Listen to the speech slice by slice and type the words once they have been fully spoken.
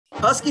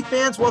Husky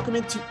fans, welcome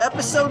into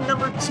episode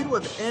number 2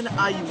 of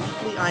NIU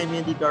Weekly. I am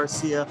Andy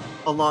Garcia,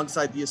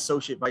 alongside the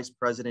Associate Vice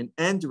President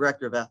and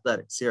Director of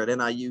Athletics here at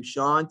NIU,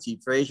 Sean T.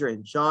 Frazier.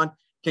 And Sean,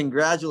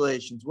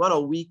 congratulations. What a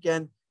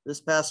weekend this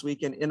past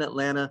weekend in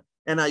Atlanta.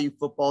 NIU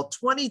football,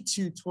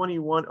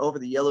 22-21 over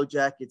the Yellow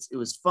Jackets. It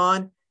was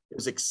fun. It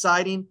was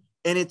exciting.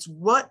 And it's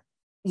what,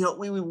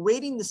 we were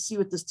waiting to see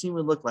what this team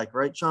would look like,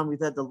 right, Sean?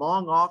 We've had the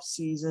long off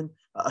season,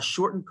 a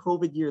shortened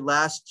COVID year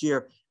last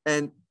year,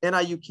 and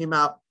NIU came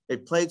out. They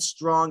played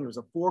strong. It was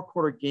a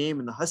 4-quarter game,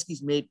 and the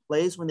Huskies made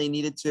plays when they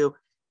needed to.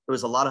 There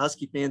was a lot of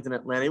Husky fans in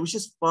Atlanta. It was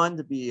just fun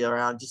to be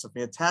around, just a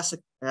fantastic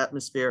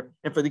atmosphere,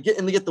 and to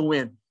get the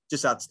win,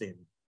 just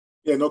outstanding.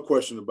 Yeah, no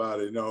question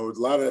about it.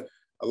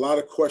 A lot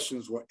of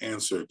questions were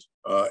answered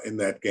in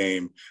that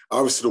game.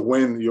 Obviously, the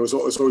win. It's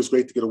always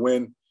great to get a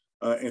win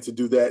and to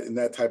do that in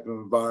that type of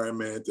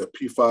environment, a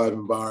P5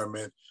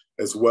 environment,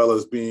 as well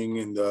as being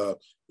in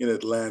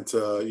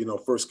Atlanta,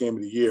 first game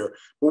of the year.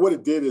 But what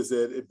it did is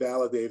that it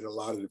validated a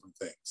lot of different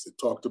things.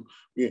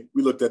 We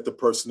looked at the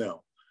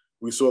personnel.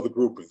 We saw the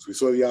groupings. We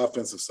saw the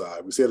offensive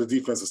side. We saw the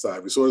defensive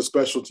side. We saw the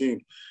special team.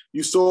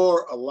 You saw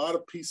a lot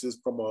of pieces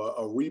from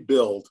a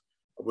rebuild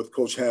with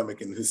Coach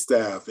Hammock and his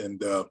staff. And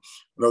there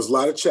was a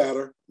lot of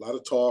chatter, a lot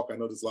of talk. I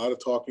know there's a lot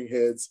of talking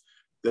heads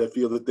that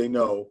feel that they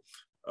know.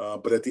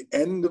 But at the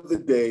end of the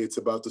day, it's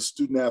about the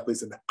student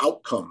athletes and the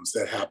outcomes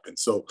that happen.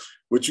 So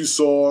what you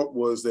saw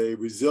was a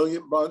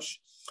resilient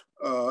bunch.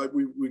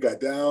 We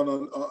got down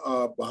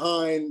on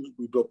behind,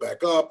 we built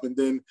back up, and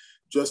then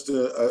just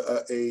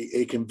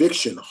a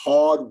conviction,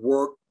 hard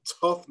work,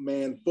 tough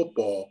man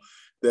football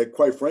that,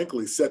 quite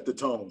frankly, set the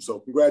tone. So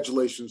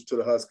congratulations to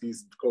the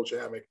Huskies, Coach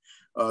Hammock.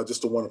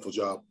 Just a wonderful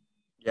job.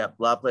 Yeah, a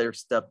lot of players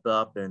stepped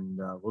up, and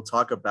we'll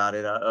talk about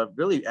it. A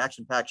really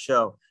action-packed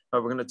show.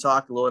 We're going to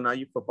talk a little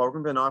NIU football. We're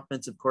going to bring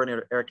offensive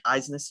coordinator Eric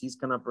Eidsness. He's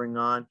going to bring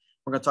on.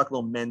 We're going to talk a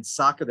little men's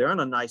soccer. They're on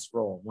a nice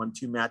roll. Won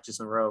 2 matches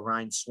in a row.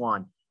 Ryan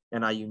Swan,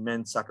 NIU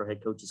men's soccer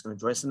head coach, is going to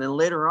join us. And then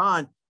later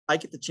on, I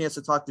get the chance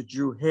to talk to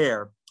Drew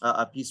Hare,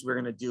 a piece we're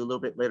going to do a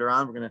little bit later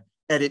on. We're going to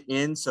edit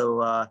in,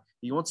 so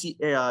you won't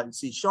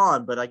see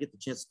Sean, but I get the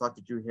chance to talk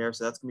to Drew Hare.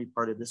 So that's going to be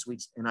part of this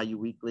week's NIU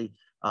Weekly,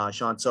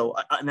 Sean. So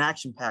an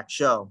action-packed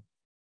show.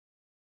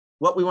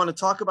 What we want to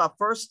talk about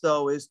first,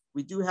 though, is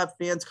we do have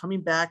fans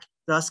coming back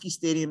to Huskie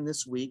Stadium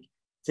this week,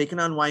 taking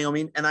on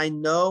Wyoming. And I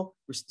know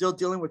we're still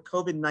dealing with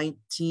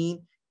COVID-19,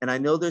 and I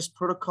know there's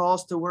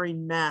protocols to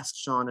wearing masks,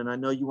 Sean, and I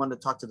know you want to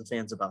talk to the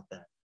fans about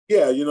that.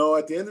 Yeah,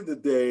 at the end of the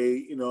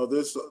day,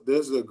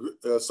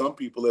 there's some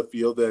people that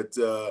feel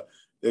that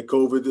that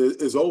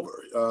COVID is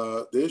over.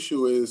 The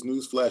issue is,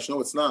 newsflash, no,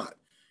 it's not.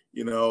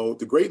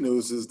 The great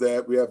news is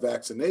that we have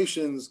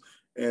vaccinations,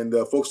 and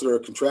folks that are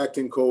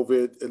contracting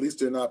COVID, at least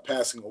they're not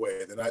passing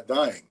away. They're not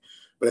dying.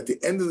 But at the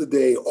end of the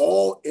day,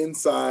 all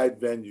inside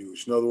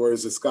venues, in other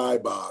words, the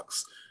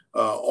skybox,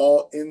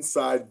 all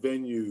inside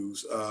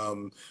venues,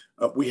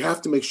 we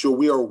have to make sure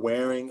we are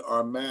wearing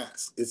our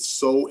masks. It's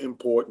so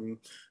important.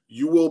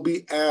 You will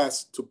be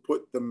asked to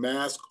put the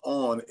mask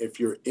on if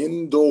you're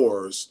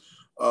indoors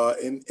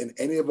in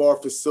any of our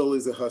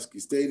facilities at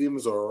Huskie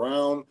Stadiums or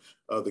around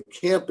the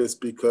campus,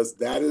 because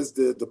that is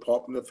the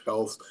Department of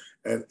Health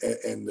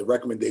and the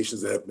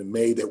recommendations that have been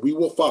made that we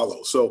will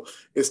follow. So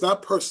it's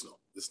not personal.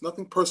 There's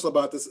nothing personal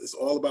about this. It's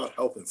all about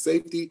health and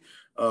safety.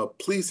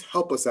 Please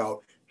help us out.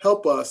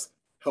 Help us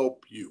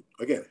help you.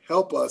 Again,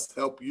 help us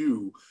help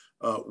you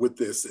with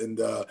this. And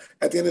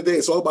at the end of the day,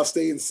 it's all about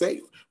staying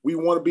safe. We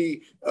want to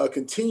be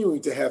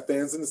continuing to have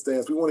fans in the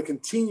stands. We want to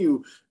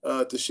continue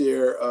to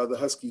share the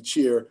Husky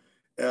cheer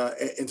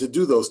and to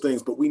do those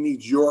things, but we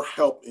need your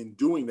help in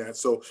doing that.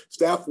 So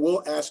staff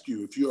will ask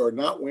you, if you are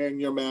not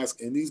wearing your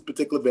mask in these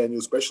particular venues,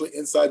 especially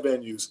inside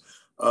venues,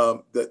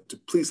 that to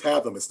please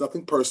have them. It's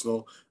nothing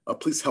personal.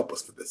 Please help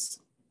us for this.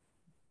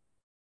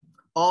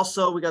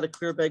 Also, we got a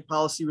clear bag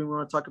policy we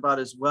want to talk about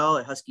as well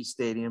at Huskie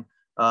Stadium.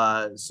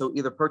 So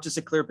either purchase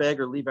a clear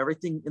bag or leave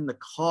everything in the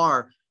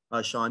car,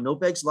 Sean. No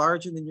bags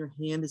larger than your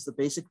hand is the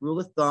basic rule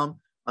of thumb.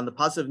 On the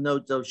positive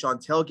note, though, Sean,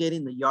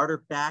 tailgating, the yard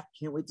are back.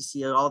 Can't wait to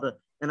see all the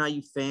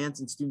NIU fans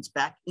and students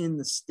back in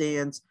the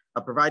stands,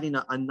 providing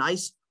a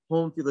nice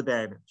home field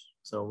advantage.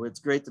 So it's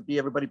great to be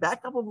everybody back.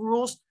 A couple of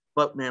rules,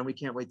 but man, we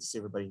can't wait to see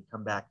everybody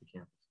come back to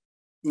campus.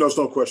 No, there's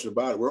no question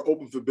about it. We're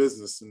open for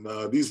business,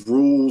 and these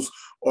rules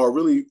are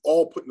really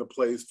all put into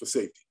place for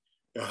safety,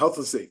 health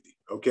and safety.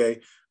 Okay,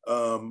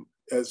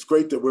 it's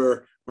great that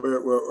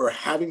we're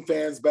having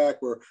fans back.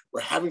 We're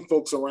having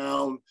folks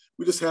around.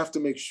 We just have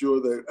to make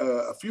sure that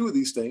a few of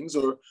these things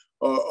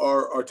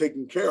are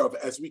taken care of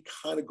as we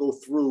kind of go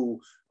through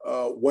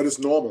what is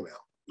normal now.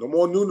 No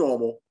more new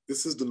normal.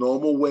 This is the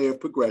normal way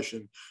of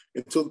progression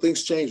until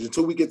things change,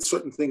 until we get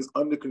certain things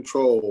under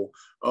control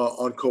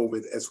on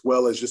COVID, as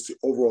well as just the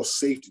overall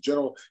safety,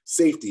 general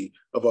safety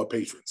of our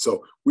patrons.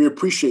 So we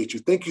appreciate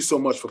you. Thank you so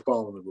much for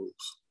following the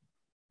rules.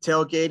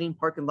 Tailgating,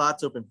 parking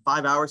lots open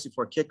 5 hours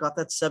before kickoff.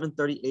 That's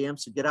 7:30 a.m.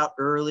 So get out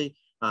early,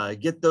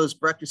 get those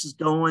breakfasts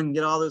going,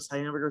 get all those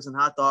hamburgers and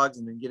hot dogs,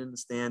 and then get in the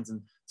stands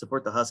and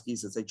support the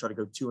Huskies as they try to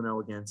go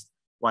 2-0 against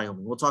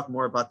Wyoming. We'll talk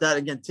more about that.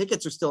 Again,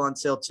 tickets are still on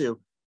sale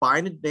too. Buy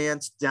in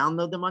advance,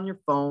 download them on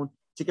your phone.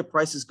 Ticket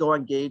prices go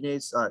on game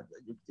days.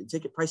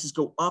 Ticket prices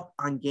go up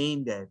on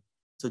game day.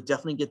 So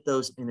definitely get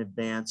those in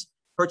advance.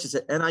 Purchase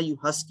at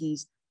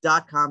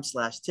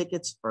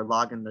niuhuskies.com/tickets or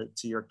log in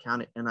to your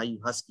account at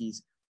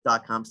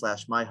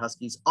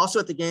niuhuskies.com/myhuskies. Also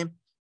at the game,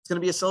 it's going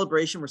to be a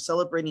celebration. We're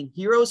celebrating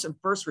heroes and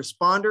first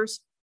responders,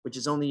 which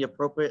is only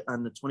appropriate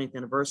on the 20th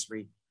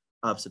anniversary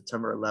of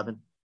September 11th.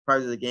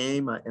 Prior to the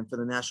game and for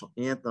the national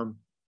anthem,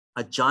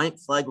 a giant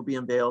flag will be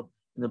unveiled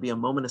and there'll be a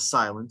moment of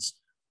silence.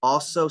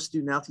 Also,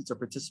 student athletes are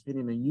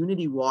participating in a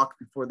unity walk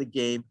before the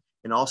game,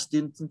 and all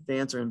students and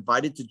fans are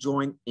invited to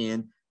join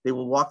in. They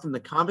will walk from the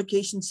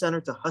Convocation Center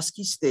to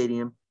Huskie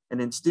Stadium, and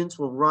then students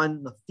will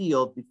run the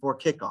field before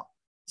kickoff.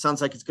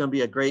 Sounds like it's going to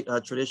be a great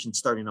tradition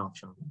starting off,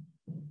 Sean.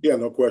 Yeah,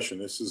 no question.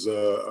 This is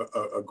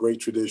a great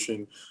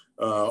tradition.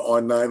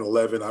 On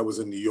 9/11, I was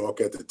in New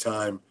York at the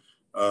time.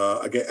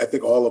 Again, I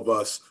think all of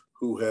us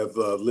who have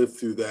lived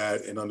through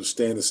that and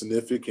understand the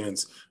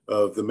significance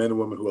of the men and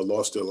women who have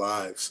lost their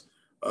lives,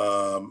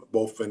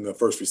 both in the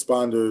first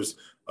responders,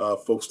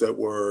 folks that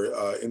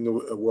were in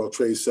the World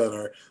Trade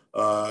Center,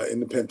 in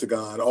the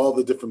Pentagon, all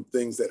the different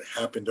things that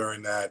happened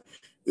during that.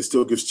 It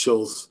still gives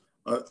chills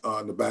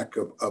on the back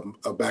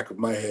of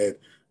my head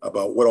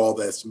about what all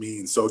that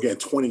means. So again,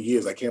 20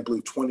 years, I can't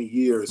believe 20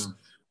 years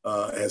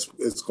as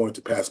it's going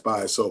to pass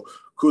by. So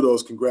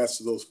kudos, congrats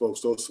to those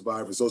folks, those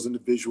survivors, those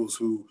individuals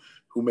who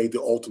made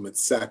the ultimate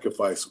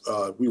sacrifice.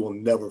 We will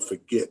never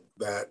forget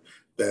that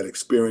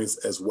experience,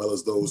 as well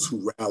as those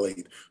who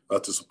rallied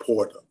to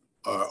support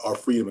our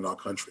freedom in our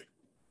country.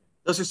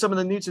 Those are some of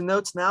the news and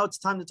notes. Now it's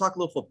time to talk a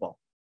little football.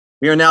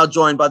 We are now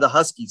joined by the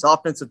Huskies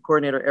offensive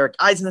coordinator, Eric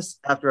Eidsness,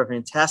 after a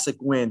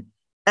fantastic win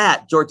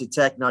at Georgia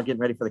Tech, now getting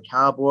ready for the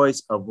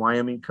Cowboys of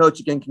Wyoming. Coach,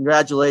 again,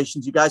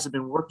 congratulations. You guys have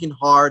been working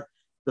hard.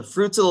 The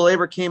fruits of the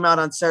labor came out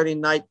on Saturday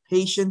night.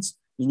 Patience.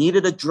 You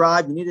needed a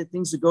drive. You needed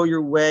things to go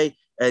your way,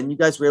 and you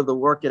guys were able to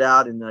work it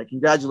out. And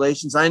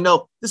congratulations. I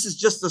know this is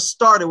just the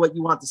start of what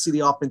you want to see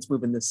the offense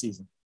moving this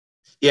season.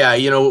 Yeah,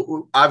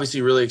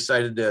 obviously really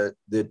excited that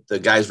the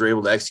guys were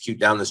able to execute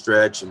down the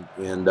stretch and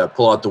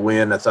pull out the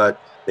win. I thought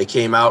they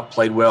came out,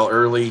 played well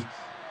early.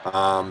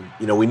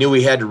 We knew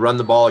we had to run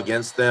the ball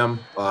against them,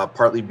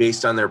 partly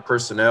based on their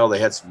personnel. They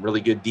had some really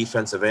good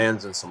defensive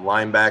ends and some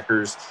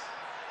linebackers.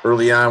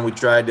 Early on, we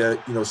tried to,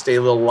 stay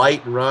a little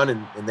light and run,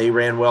 and they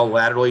ran well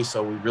laterally.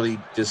 So we really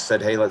just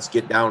said, hey, let's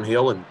get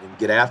downhill and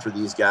get after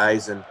these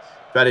guys and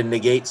try to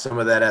negate some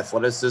of that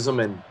athleticism.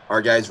 And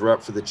our guys were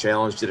up for the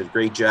challenge, did a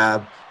great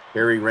job.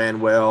 Harry ran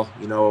well.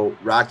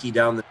 Rocky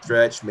down the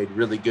stretch made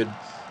really good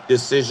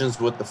decisions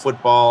with the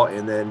football.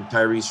 And then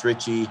Tyrese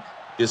Ritchie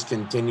just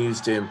continues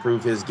to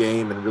improve his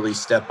game and really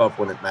step up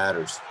when it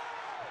matters.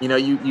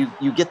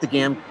 You get the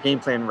game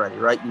plan ready,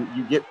 right?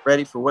 You get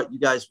ready for what you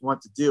guys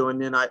want to do.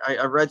 And then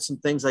I read some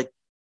things like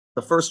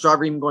the first drive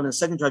or even going to the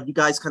second drive, you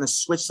guys kind of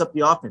switched up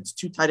the offense.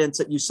 Two tight ends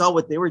that you saw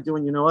what they were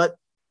doing. You know what,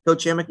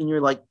 Coach Hammock, and you're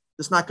like,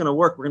 this is not going to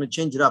work. We're going to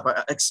change it up.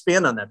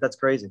 Expand on that. That's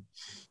crazy.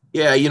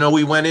 Yeah,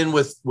 we went in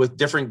with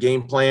different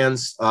game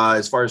plans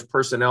as far as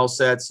personnel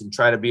sets and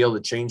try to be able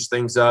to change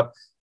things up.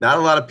 Not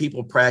a lot of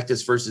people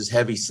practice versus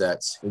heavy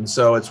sets. And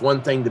so it's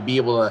one thing to be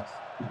able to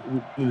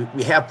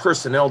we have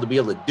personnel to be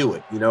able to do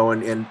it,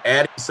 and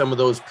adding some of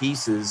those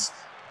pieces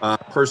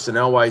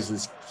personnel-wise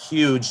was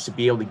huge to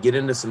be able to get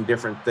into some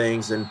different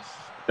things and,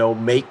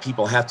 make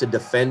people have to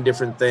defend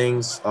different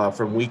things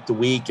from week to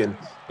week and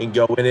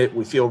go in it.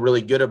 We feel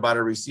really good about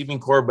our receiving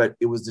core, but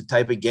it was the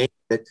type of game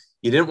that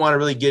you didn't want to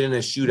really get in a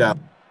shootout. I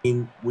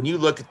mean, when you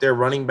look at their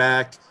running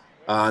back,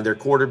 their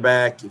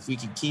quarterback, if we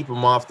could keep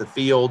them off the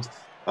field,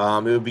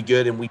 it would be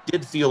good. And we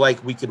did feel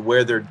like we could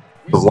wear their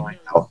line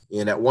out.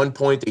 And at one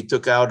point, they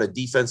took out a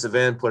defensive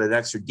end, put an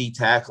extra D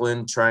tackle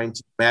in, trying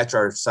to match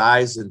our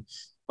size. And,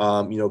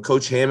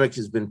 Coach Hammock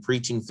has been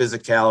preaching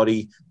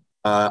physicality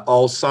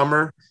all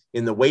summer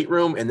in the weight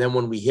room. And then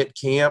when we hit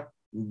camp,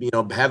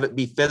 have it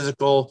be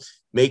physical,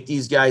 make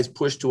these guys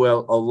push to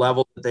a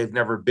level that they've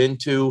never been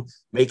to,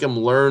 make them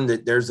learn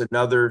that there's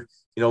another,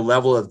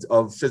 level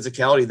of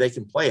physicality they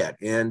can play at.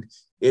 And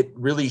it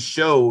really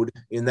showed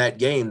in that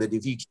game that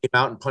if you came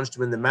out and punched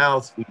them in the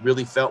mouth, we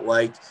really felt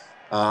like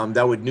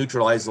that would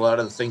neutralize a lot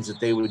of the things that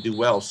they would do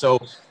well. So,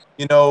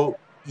 you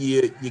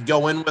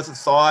go in with a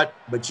thought,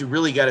 but you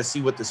really got to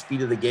see what the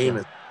speed of the game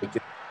is.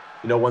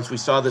 Once we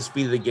saw the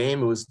speed of the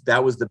game,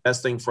 that was the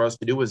best thing for us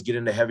to do was get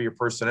into heavier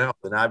personnel.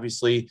 And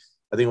obviously,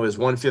 I think it was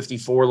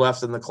 1:54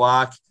 left on the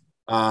clock.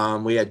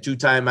 We had 2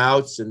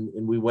 timeouts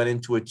and we went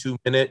into a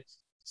 2-minute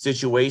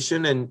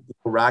situation. And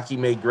Rocky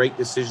made great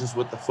decisions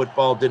with the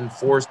football, didn't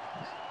force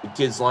the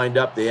kids lined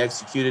up. They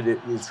executed it.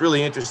 It's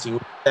really interesting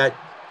that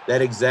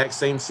exact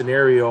same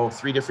scenario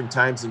 3 different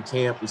times in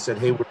camp. We said,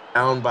 hey, we're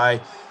down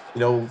by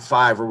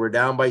 5 or we're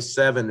down by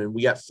 7 and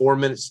we got 4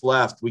 minutes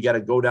left. We got to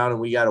go down and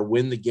we got to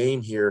win the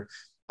game here.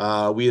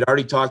 We had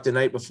already talked the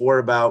night before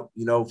about,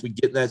 if we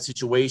get in that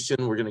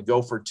situation, we're going to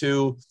go for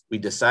 2. We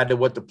decided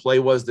what the play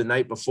was the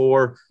night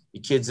before. The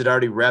kids had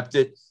already repped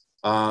it.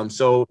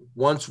 So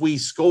once we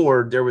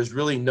scored, there was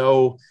really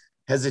no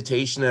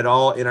hesitation at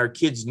all. And our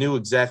kids knew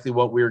exactly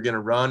what we were going to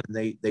run, and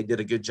they did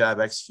a good job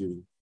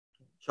executing.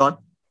 Sean?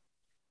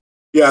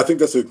 Yeah, I think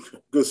that's a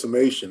good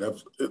summation.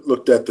 I've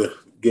looked at the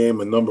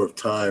game a number of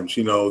times.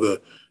 You know,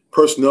 the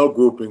personnel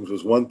groupings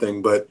was one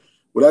thing, but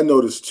what I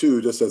noticed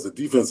too, just as a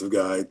defensive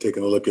guy,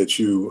 taking a look at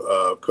you,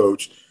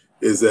 Coach,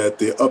 is that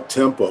the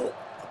up-tempo,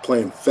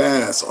 playing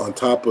fast on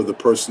top of the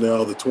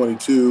personnel, the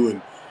 22,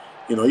 and,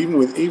 you know,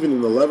 even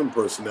in 11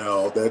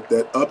 personnel,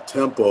 that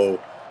up-tempo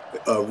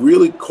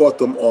really caught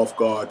them off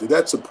guard. Did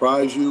that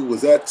surprise you?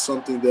 Was that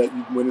something that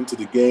you went into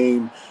the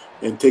game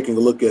and taking a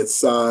look at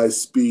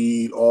size,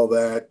 speed, all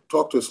that?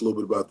 Talk to us a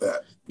little bit about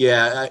that.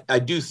 Yeah, I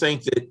do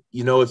think that,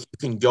 you know, if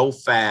you can go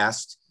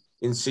fast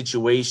in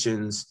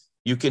situations,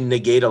 you can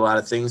negate a lot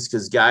of things,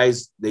 because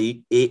guys,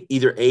 they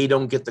either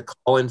don't get the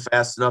call in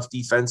fast enough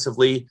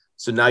defensively,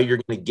 so now you're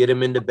going to get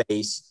them into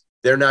base.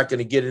 They're not going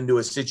to get into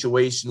a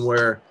situation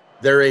where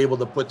they're able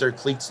to put their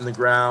cleats in the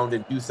ground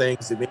and do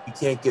things that maybe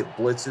can't get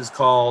blitzes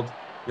called,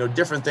 you know,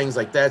 different things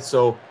like that.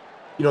 So,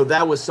 you know,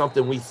 that was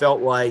something we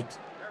felt like,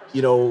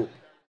 you know,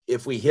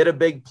 if we hit a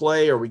big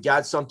play or we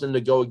got something to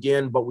go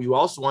again, but we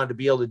also wanted to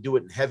be able to do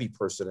it in heavy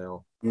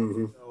personnel.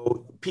 Mm-hmm.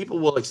 So people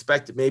will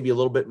expect it maybe a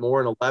little bit more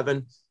in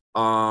 11.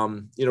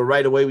 You know,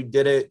 right away we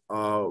did it.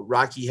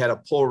 Rocky had a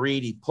pull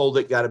read. He pulled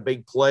it, got a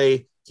big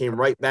play, came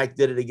right back,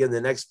 did it again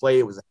the next play.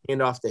 It was a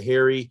handoff to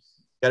Harry,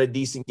 got a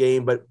decent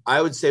game. But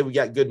I would say we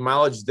got good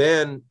mileage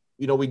then.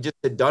 You know, we just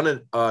had done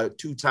it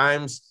 2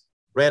 times,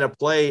 ran a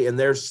play, and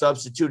they're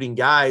substituting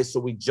guys. So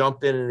we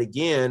jumped in it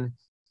again,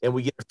 and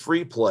we get a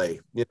free play,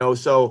 you know.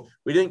 So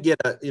we didn't get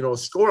a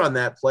score on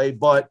that play,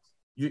 but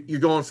you're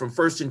going from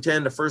 1st and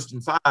 10 to 1st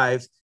and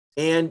 5,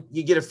 and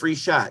you get a free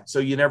shot. So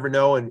you never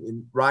know.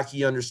 And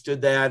Rocky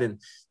understood that, and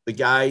the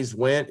guys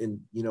went. And,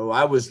 you know,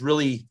 I was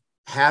really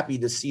happy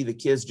to see the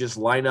kids just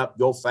line up,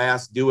 go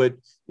fast, do it.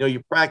 You know,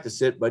 you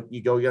practice it, but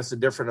you go against a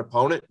different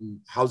opponent,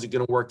 and how's it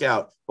going to work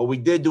out? But we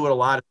did do it a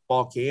lot at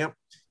fall camp.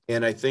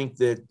 And I think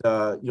that,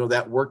 you know,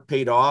 that work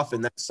paid off,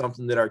 and that's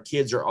something that our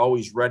kids are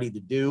always ready to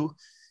do.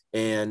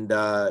 And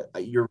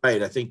you're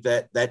right. I think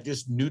that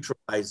just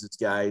neutralizes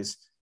guys.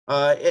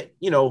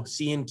 You know,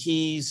 seeing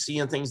keys,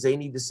 seeing things they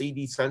need to see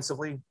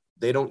defensively.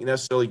 They don't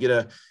necessarily get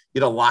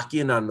a lock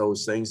in on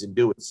those things and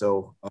do it.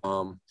 So,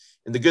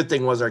 and the good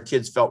thing was our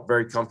kids felt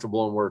very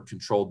comfortable and were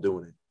controlled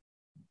doing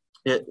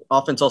it.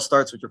 Offense all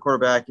starts with your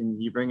quarterback,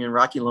 and you bring in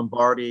Rocky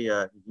Lombardi,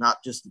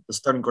 not just the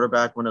starting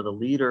quarterback, one of the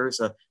leaders,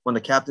 one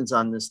of the captains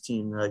on this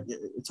team.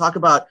 Talk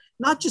about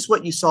not just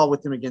what you saw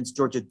with him against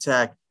Georgia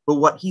Tech, but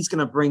what he's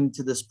going to bring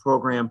to this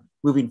program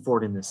moving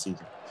forward in this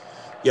season.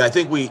 Yeah, I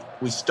think we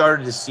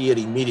started to see it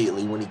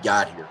immediately when he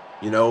got here.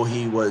 You know,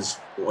 he was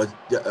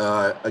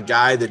a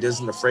guy that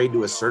isn't afraid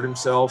to assert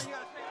himself.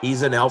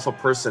 He's an alpha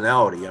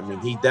personality. I mean,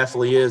 he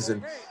definitely is.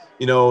 And,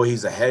 you know,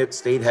 he's a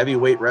state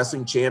heavyweight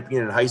wrestling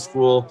champion in high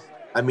school.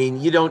 I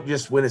mean, you don't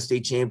just win a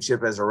state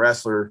championship as a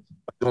wrestler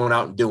by going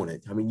out and doing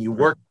it. I mean, you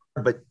work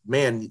hard, but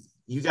man,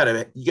 you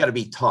gotta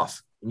be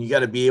tough, and you got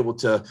to be able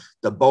to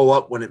bow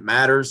up when it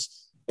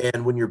matters.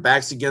 And when your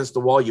back's against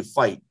the wall, you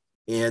fight.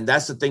 And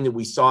that's the thing that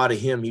we saw out of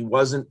him. He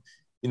wasn't,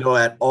 you know,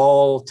 at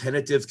all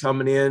tentative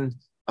coming in,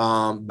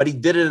 but he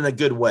did it in a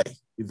good way.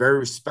 He's very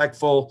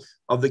respectful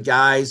of the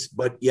guys,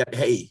 but yet,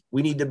 hey,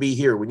 we need to be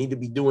here. We need to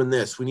be doing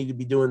this. We need to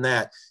be doing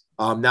that.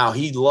 Now,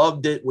 he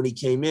loved it when he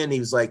came in. He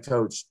was like,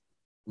 Coach,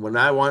 when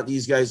I want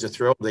these guys to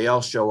throw, they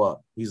all show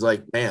up. He's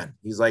like, man,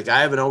 he's like,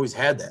 I haven't always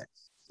had that.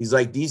 He's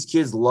like, these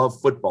kids love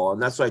football.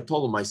 And that's what I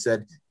told him. I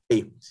said,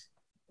 hey,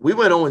 we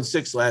went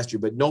 0-6 last year,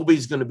 but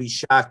nobody's going to be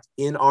shocked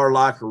in our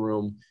locker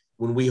room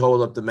when we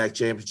hold up the MAC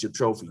championship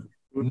trophy.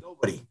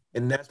 Nobody.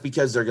 And that's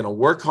because they're going to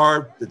work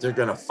hard, that they're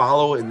going to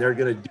follow, and they're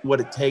going to do what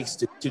it takes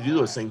to do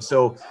those things.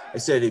 So I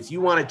said, if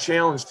you want a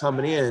challenge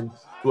coming in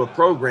to a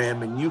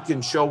program and you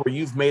can show where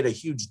you've made a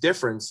huge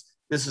difference,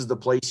 this is the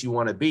place you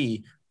want to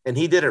be. And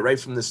he did it right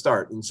from the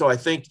start. And so I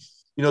think,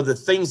 you know, the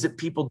things that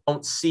people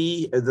don't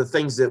see are the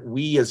things that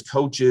we as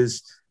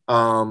coaches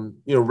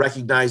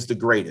recognize the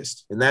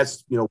greatest. And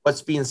that's, you know,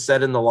 what's being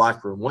said in the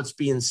locker room, what's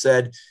being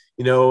said,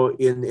 you know,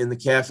 in the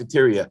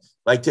cafeteria.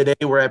 Like today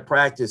we're at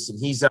practice and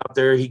he's out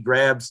there, he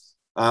grabs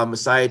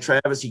Messiah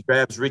Travis, he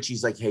grabs Richie.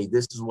 He's like, hey,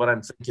 this is what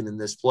I'm thinking in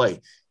this play.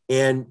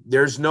 And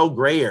there's no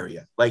gray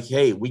area. Like,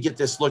 hey, we get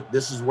this look.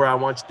 This is where I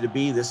want you to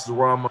be. This is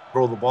where I'm going to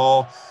throw the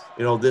ball.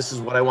 You know, this is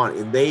what I want.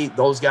 And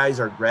those guys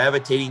are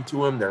gravitating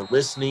to him. They're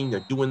listening.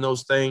 They're doing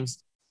those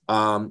things.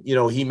 You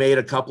know, he made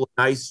a couple of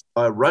nice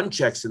run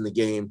checks in the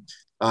game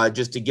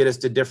just to get us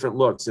to different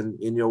looks. And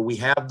you know, we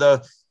have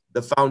the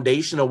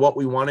foundation of what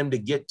we want him to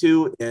get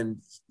to,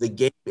 and the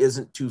game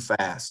isn't too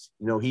fast.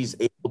 You know, he's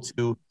able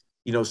to,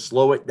 you know,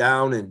 slow it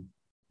down and,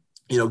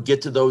 you know,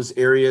 get to those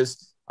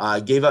areas.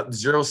 Gave up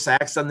 0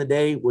 sacks on the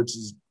day, which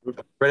is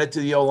credit to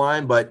the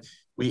O-line, but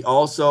we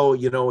also,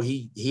 you know,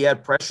 he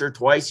had pressure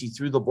twice. He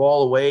threw the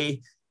ball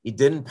away. He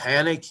didn't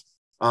panic.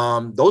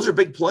 Those are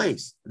big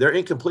plays. They're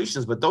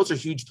incompletions, but those are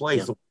huge plays.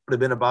 Yeah. So it would have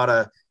been about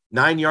a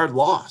 9-yard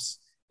loss.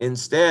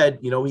 Instead,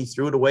 you know, he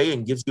threw it away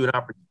and gives you an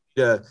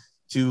opportunity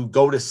to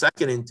go to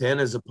 2nd and 10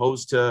 as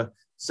opposed to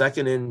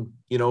second and,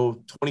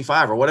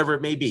 25 or whatever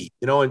it may be,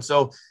 and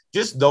so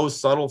just those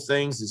subtle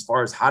things as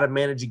far as how to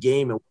manage a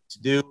game and what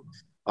to do.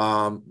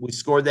 We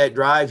scored that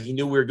drive. He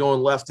knew we were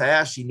going left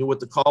hash. He knew what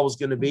the call was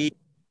going to be,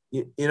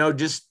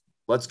 just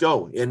let's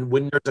go. And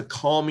when there's a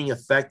calming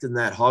effect in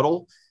that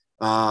huddle,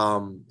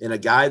 and a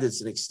guy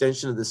that's an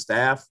extension of the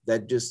staff,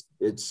 that just,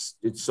 it's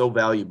so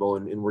valuable.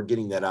 And we're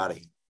getting that out of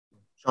him.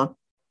 Sean?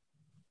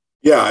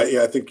 Yeah,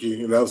 I think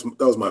that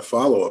was my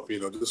follow up.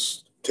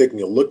 Just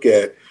taking a look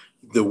at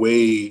the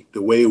way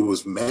it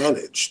was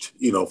managed.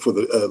 For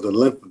the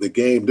length of the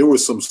game, there were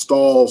some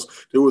stalls,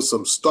 there were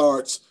some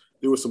starts,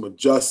 there were some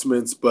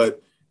adjustments,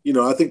 but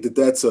I think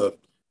that's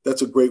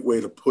a great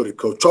way to put it,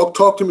 Coach.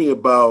 Talk to me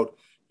about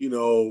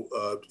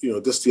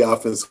just the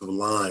offensive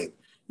line.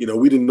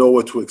 We didn't know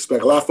what to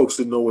expect. A lot of folks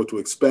didn't know what to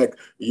expect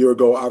a year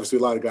ago. Obviously,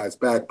 a lot of guys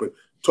back, but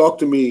talk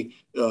to me.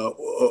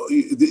 Don't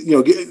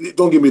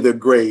give me the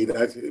grade.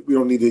 We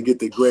don't need to get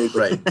the grade.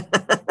 But,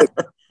 right.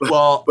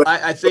 Well,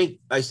 I think,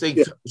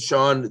 yeah.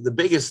 Sean, the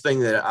biggest thing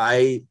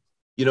that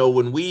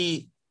when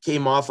we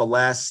came off of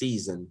last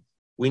season,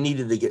 we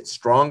needed to get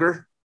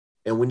stronger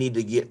and we need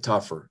to get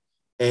tougher.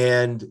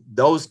 And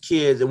those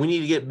kids, and we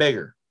need to get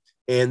bigger.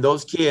 And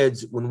those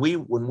kids, when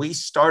we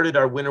started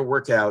our winter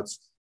workouts,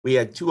 we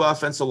had 2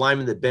 offensive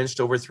linemen that benched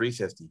over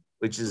 350,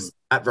 which is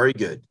not very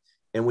good.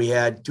 And we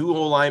had 2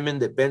 O linemen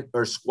that bent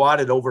or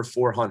squatted over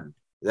 400.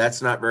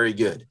 That's not very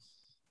good.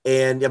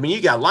 And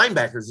you got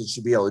linebackers that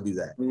should be able to do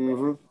that.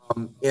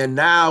 Mm-hmm. And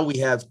now we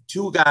have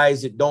 2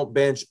 guys that don't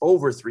bench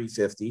over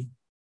 350.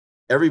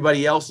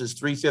 Everybody else is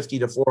 350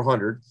 to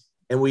 400.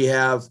 And we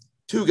have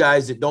 2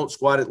 guys that don't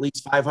squat at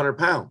least 500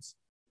 pounds.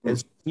 Mm-hmm. And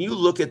so when you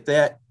look at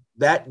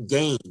that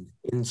gain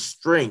in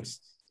strength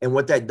and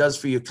what that does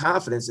for your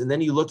confidence, and then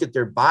you look at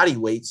their body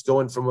weights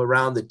going from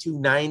around the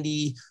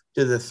 290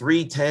 to the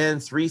 310,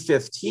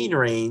 315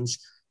 range,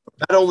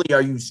 not only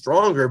are you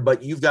stronger,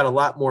 but you've got a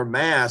lot more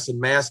mass, and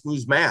mass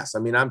moves mass.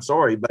 I'm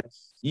sorry, but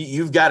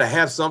you've got to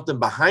have something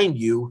behind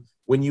you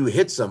when you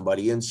hit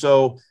somebody. And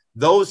so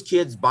those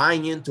kids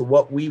buying into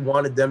what we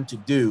wanted them to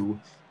do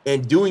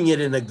and doing it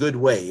in a good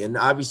way. And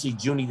obviously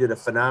Junie did a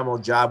phenomenal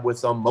job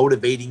with them,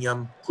 motivating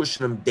them,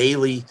 pushing them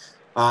daily.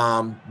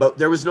 But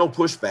there was no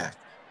pushback.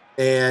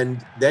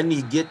 And then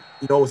you get,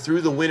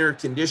 through the winter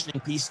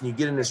conditioning piece, and you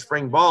get in the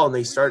spring ball and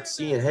they start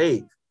seeing,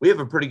 hey, we have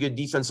a pretty good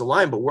defensive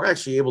line, but we're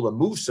actually able to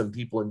move some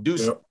people and do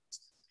some.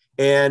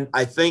 And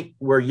I think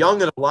we're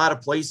young in a lot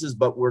of places,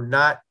 but we're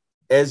not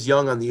as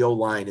young on the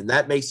O-line. And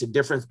that makes a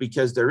difference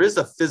because there is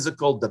a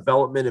physical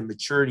development and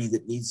maturity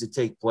that needs to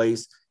take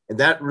place. And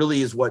that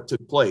really is what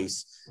took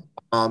place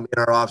in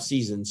our off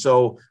season.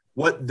 So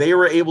what they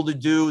were able to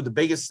do, the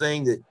biggest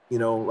thing that,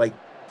 like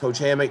Coach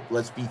Hammock,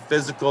 let's be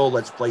physical,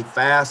 let's play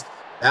fast.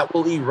 That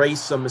will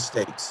erase some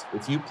mistakes.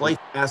 If you play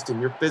fast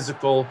and you're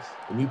physical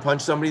and you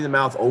punch somebody in the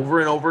mouth over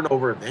and over and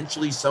over,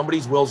 eventually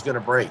somebody's will is going to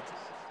break.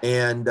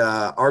 And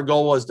our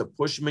goal was to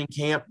push them in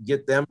camp,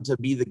 get them to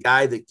be the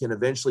guy that can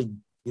eventually,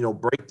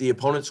 break the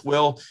opponent's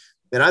will.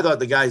 And I thought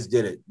the guys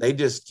did it. They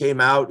just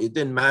came out. It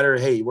didn't matter.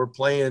 Hey, we're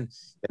playing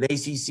an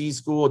ACC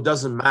school. It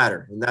doesn't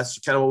matter. And that's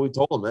kind of what we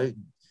told them.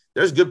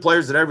 There's good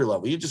players at every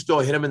level. You just go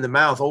hit them in the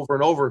mouth over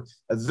and over.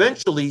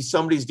 Eventually,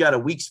 somebody's got a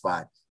weak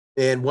spot.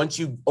 And once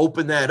you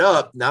open that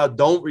up, now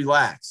don't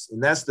relax.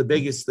 And that's the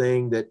biggest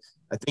thing that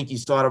I think you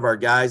saw out of our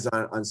guys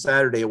on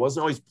Saturday. It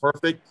wasn't always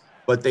perfect,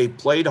 but they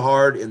played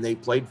hard and they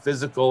played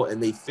physical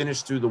and they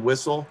finished through the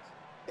whistle.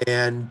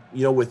 And,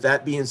 with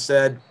that being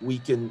said, we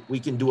can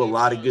do a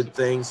lot of good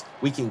things.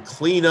 We can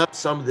clean up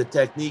some of the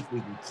technique. We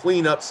can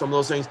clean up some of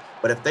those things.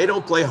 But if they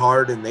don't play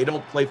hard and they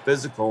don't play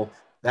physical,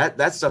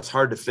 that stuff's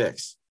hard to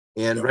fix.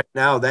 And right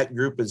now that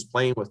group is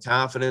playing with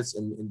confidence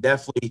and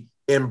definitely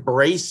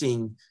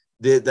embracing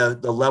the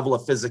level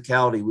of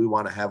physicality we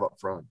want to have up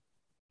front.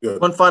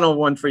 Good. One final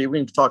one for you. We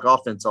can talk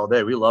offense all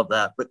day. We love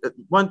that. But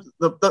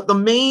the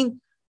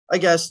main, I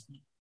guess,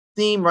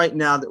 theme right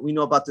now that we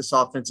know about this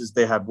offense is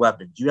they have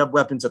weapons. You have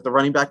weapons at the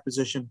running back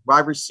position,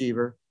 wide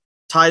receiver,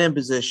 tight end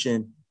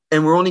position,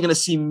 and we're only going to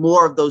see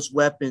more of those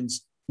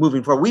weapons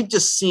moving forward. We've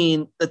just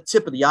seen the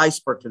tip of the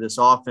iceberg for this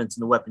offense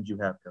and the weapons you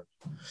have, Coach.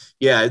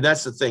 Yeah, and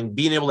that's the thing,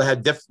 being able to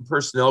have different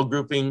personnel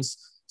groupings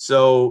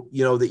so,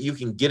 that you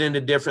can get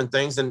into different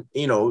things and,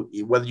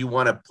 whether you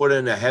want to put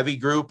in a heavy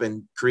group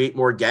and create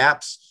more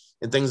gaps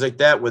and things like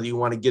that, whether you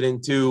want to get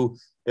into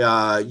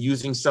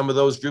using some of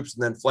those groups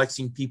and then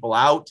flexing people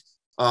out.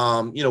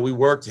 We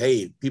worked,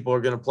 hey, people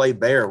are going to play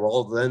bear.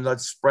 Well, then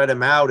let's spread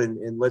them out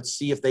and let's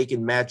see if they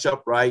can match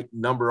up right,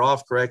 number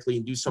off correctly,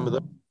 and do some of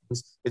those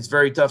things. It's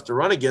very tough to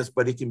run against,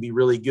 but it can be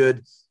really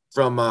good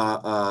from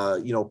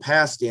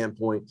pass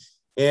standpoint.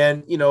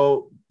 And,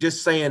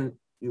 just saying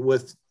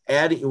with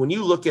adding, when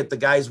you look at the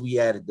guys we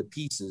added, the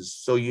pieces,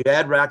 so you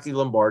add Rocky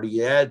Lombardi,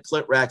 you add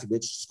Clint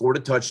Rakovich, scored a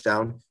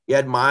touchdown. You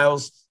had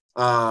Miles,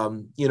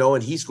 and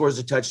he scores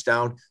a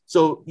touchdown.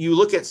 So you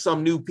look at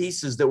some new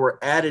pieces that were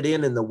added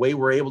in and the way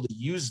we're able to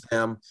use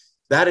them,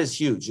 that is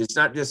huge. It's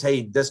not just,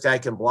 hey, this guy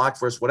can block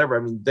for us, whatever. I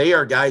mean, they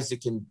are guys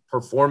that can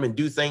perform and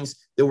do things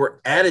that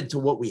were added to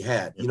what we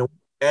had.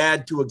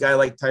 Add to a guy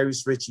like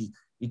Tyrese Ritchie,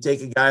 You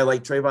take a guy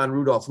like Trayvon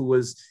Rudolph, who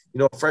was,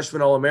 a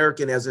freshman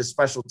All-American as a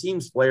special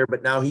teams player,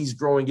 but now he's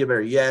growing.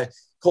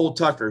 Cole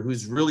Tucker,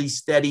 who's really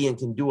steady and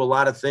can do a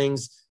lot of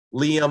things.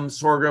 Liam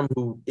Sorghum,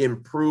 who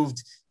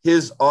improved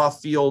his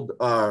off-field,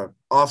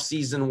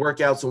 off-season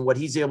workouts and what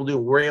he's able to do.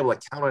 We're able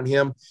to count on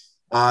him.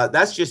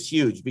 That's just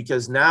huge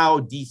because now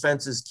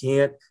defenses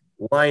can't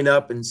line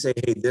up and say,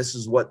 hey, this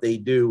is what they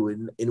do.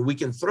 And we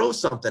can throw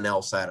something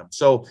else at them.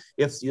 So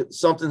if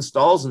something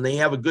stalls and they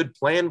have a good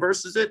plan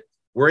versus it,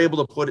 we're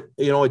able to put,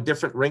 a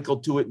different wrinkle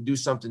to it and do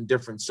something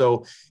different.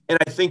 So, and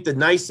I think the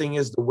nice thing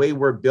is the way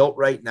we're built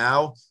right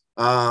now.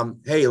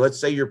 Hey,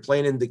 let's say you're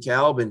playing in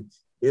DeKalb and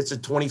it's a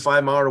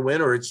 25-mile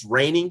wind or it's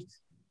raining.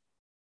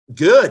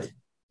 Good.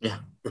 Yeah.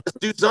 Let's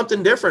do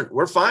something different.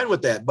 We're fine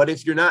with that. But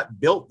if you're not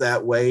built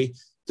that way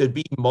to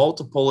be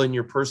multiple in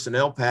your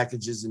personnel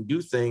packages and do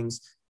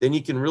things, then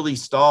you can really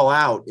stall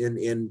out and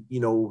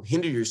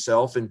hinder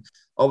yourself. And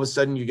all of a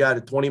sudden you got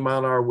a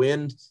 20-mile-an-hour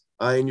wind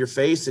in your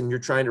face and you're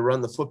trying to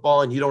run the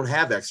football and you don't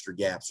have extra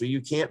gaps. So you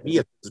can't be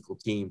a physical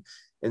team.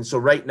 And so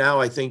right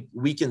now I think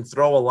we can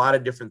throw a lot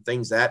of different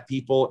things at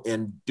people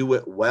and do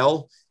it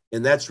well.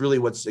 And that's really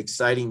what's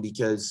exciting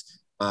because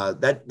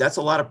that's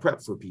a lot of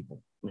prep for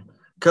people.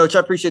 Coach, I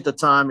appreciate the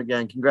time.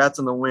 Again, congrats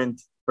on the win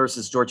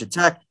versus Georgia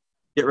Tech.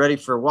 Get ready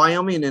for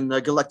Wyoming and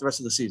good luck the rest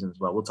of the season as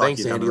well. We'll talk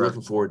Thanks, to you. Andy.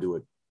 Looking forward to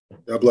it.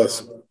 God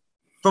bless.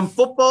 From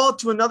football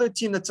to another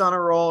team that's on a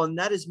roll, and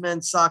that is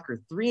men's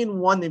soccer.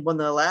 3-1. They've won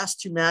their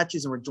last 2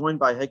 matches, and we're joined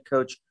by head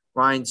coach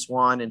Ryan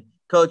Swan. And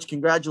Coach,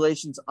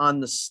 congratulations on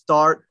the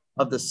start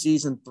of the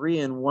season.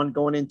 3-1,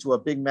 going into a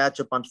big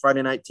matchup on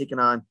Friday night, taking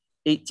on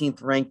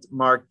 18th ranked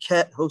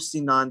Marquette,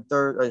 hosting on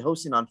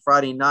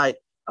Friday night.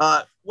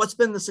 What's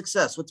been the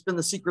success? What's been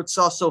the secret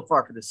sauce so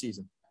far for the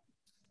season?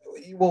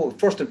 Well,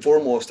 first and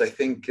foremost, I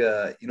think,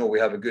 we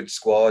have a good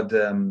squad.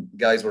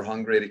 Guys were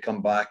hungry to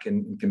come back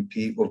and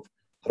compete. We've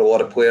had a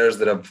lot of players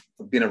that have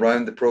been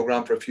around the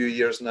program for a few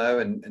years now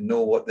and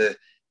know what the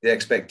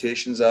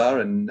expectations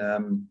are. And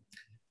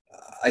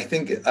I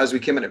think as we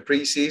came into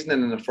preseason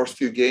and in the first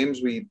few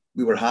games, we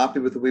were happy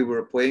with the way we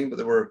were playing, but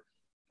there were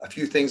a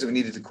few things that we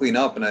needed to clean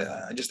up. And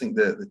I just think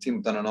the team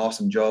have done an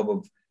awesome job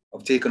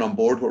of taking on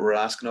board what we're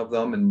asking of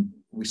them. And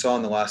we saw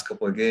in the last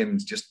couple of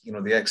games, just,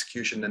 the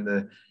execution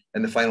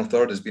in the final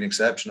third has been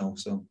exceptional.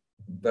 So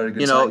very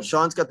good.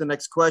 Sean's got the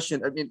next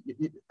question. I mean,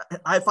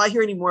 if I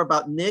hear any more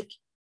about Nick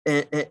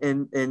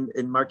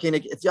and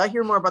Marcanic, if I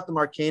hear more about the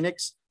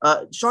Marcanics,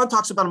 Sean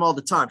talks about them all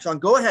the time. Sean,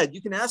 go ahead.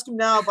 You can ask him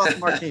now about the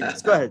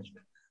Marcanics. Go ahead.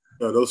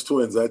 No, those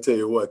twins, I tell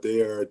you what,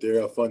 they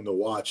are fun to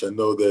watch. I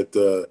know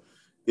that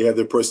they have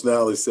their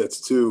personality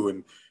sets too.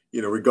 And,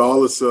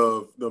 regardless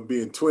of them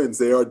being twins,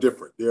 they are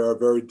different. They are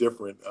very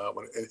different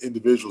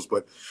individuals.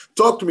 But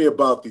talk to me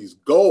about these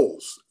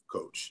goals,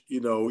 Coach.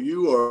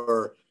 You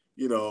are,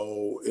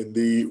 in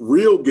the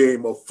real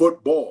game of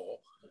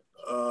football,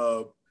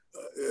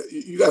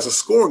 you guys are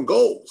scoring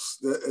goals.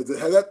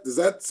 Does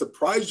that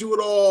surprise you at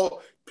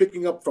all,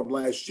 picking up from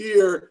last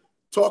year?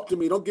 Talk to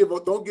me. Don't give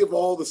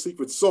all the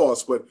secret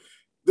sauce, but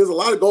there's a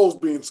lot of goals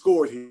being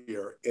scored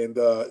here, and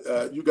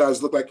you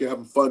guys look like you're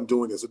having fun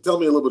doing this. So tell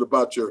me a little bit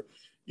about your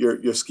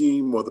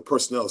scheme or the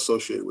personnel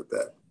associated with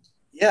that.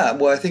 Yeah,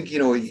 well, I think, we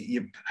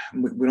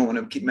don't want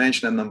to keep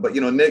mentioning them, but,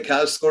 Nick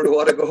has scored a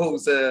lot of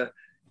goals in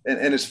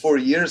his 4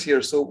 years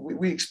here. So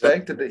we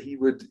expected that he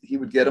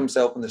would get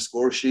himself on the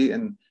score sheet.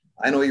 And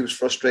I know he was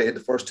frustrated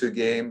the first 2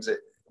 games. It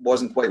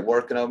wasn't quite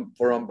working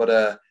for him,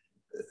 but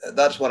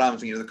that's what I'm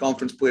thinking. The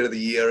conference player of the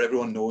year,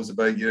 everyone knows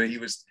about you. He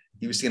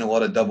was seeing a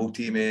lot of double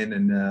teaming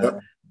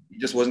and he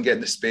just wasn't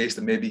getting the space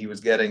that maybe he was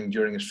getting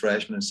during his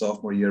freshman and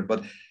sophomore year.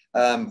 But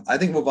I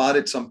think we've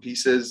added some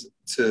pieces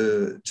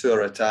to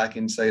our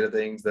attacking side of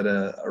things that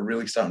are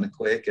really starting to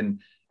click.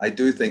 And I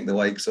do think the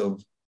likes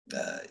of,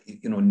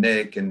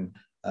 Nick and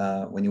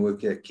when you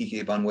look at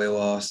Kike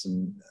Banuelos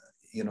and,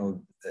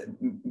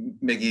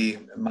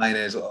 Miggy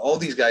Maynes, all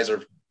these guys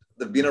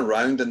they've been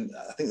around and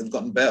I think they've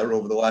gotten better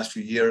over the last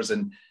few years.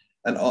 And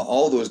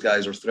all those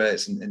guys are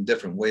threats in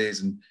different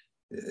ways. And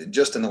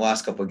just in the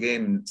last couple of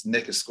games,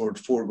 Nick has scored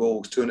 4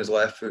 goals, 2 on his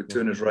left foot,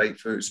 2 on his right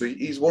foot. So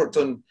he's worked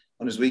on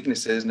his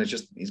weaknesses, and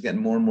he's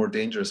getting more and more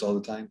dangerous all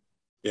the time.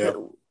 Yeah.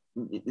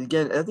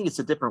 Again, I think it's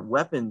the different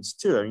weapons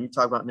too. I mean, you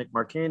talk about Nick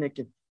Marcanic,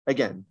 and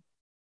again,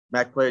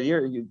 MAC player of the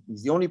year.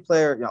 He's the only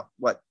player.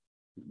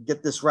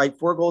 Get this right?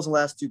 4 goals in the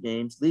last 2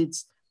 games.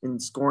 Leads in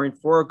scoring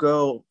 4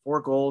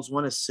 goals,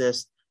 1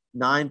 assist,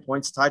 9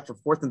 points, tied for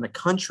 4th in the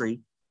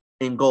country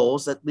in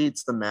goals. That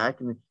leads the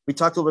MAC. And we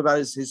talked a little bit about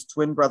his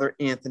twin brother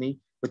Anthony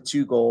with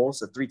 2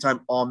 goals, a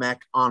 3-time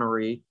All-MAC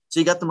honoree. So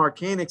you got the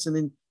Marcanics, and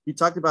then you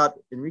talked about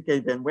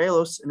Enrique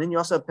Banuelos, and then you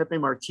also have Pepe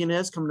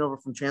Martinez coming over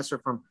from transfer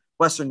from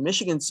Western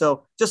Michigan.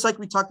 So just like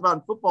we talked about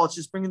in football, it's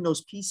just bringing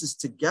those pieces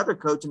together,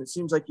 Coach, and it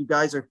seems like you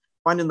guys are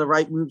finding the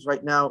right moves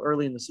right now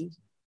early in the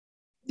season.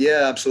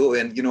 Yeah, absolutely.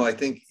 And, I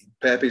think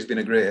Pepe's been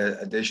a great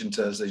addition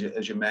to us,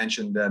 as you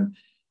mentioned.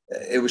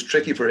 It was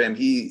tricky for him.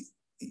 He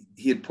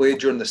had played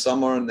during the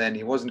summer, and then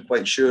he wasn't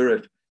quite sure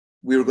if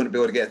we were going to be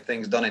able to get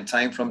things done in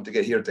time for him to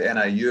get here to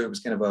NIU. It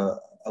was kind of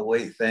a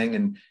late thing,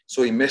 and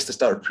so he missed the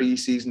start of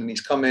preseason, and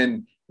he's come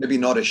in maybe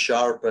not as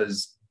sharp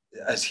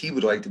as he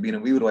would like to be,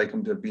 and we would like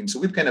him to have been. So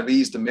we've kind of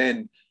eased him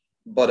in,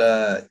 but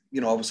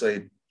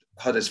obviously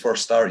had his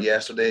first start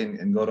yesterday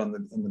and got on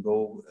the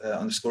goal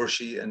on the score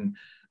sheet, and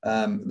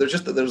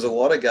there's a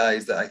lot of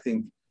guys that I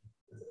think,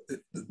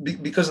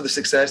 because of the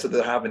success that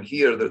they're having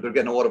here, they're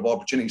getting a lot of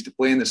opportunities to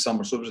play in the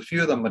summer. So there's a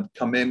few of them had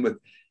come in with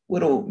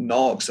little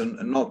knocks and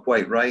not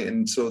quite right,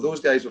 and so those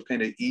guys were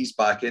kind of eased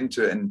back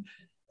into it. And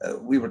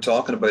we were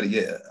talking about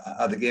it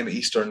at the game at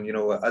Eastern.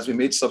 As we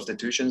made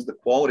substitutions, the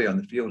quality on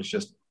the field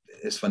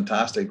is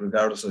fantastic,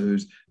 regardless of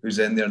who's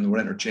in there, and we're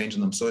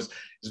interchanging them. So it's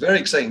very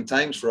exciting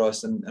times for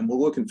us, and we're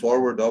looking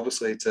forward,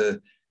 obviously,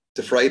 to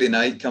Friday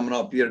night coming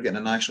up here, getting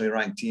a nationally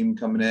ranked team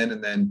coming in,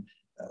 and then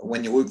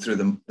when you look through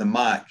the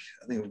MAC,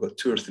 I think we've got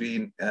 2 or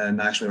 3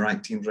 nationally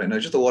ranked teams right now.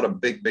 Just a lot of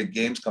big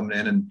games coming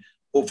in, and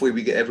hopefully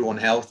we get everyone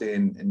healthy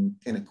and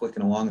kind of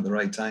clicking along at the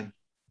right time.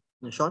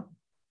 And Sean?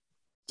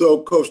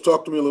 So, Coach,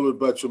 talk to me a little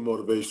bit about your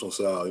motivational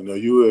style.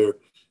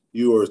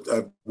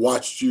 I've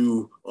watched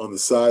you on the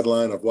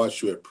sideline. I've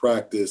watched you at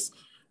practice.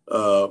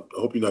 I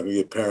hope you're not going to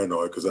get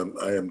paranoid, because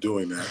I am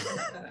doing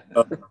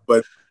that.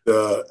 But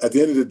at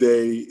the end of the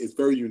day, it's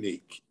very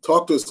unique.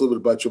 Talk to us a little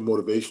bit about your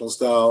motivational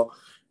style.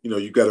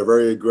 You've got a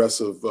very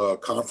aggressive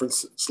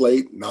conference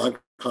slate,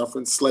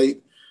 non-conference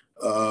slate.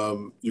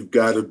 You've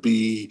got to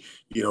be,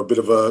 a bit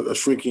of a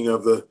shrinking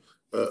of the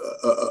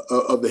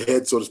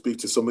head, so to speak,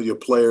 to some of your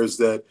players,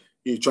 that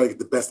you try to get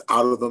the best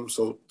out of them.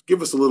 So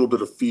give us a little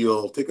bit of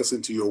feel. Take us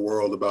into your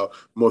world about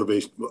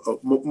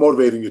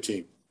motivating your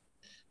team.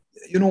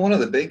 One of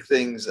the big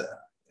things,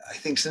 I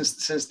think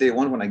since day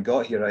one when I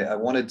got here, I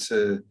wanted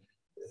to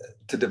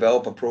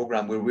develop a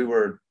program where we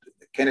were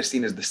kind of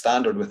seen as the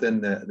standard within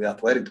the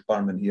athletic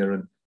department here.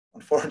 And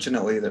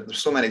unfortunately, there's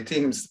so many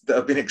teams that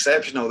have been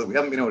exceptional that we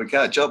haven't been able to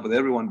catch up with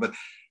everyone. But,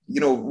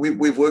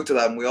 we've looked at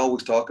that, and we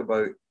always talk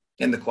about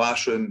in the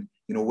classroom,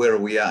 where are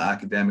we at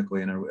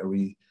academically, and are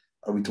we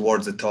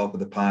towards the top of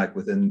the pack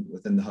within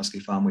the Husky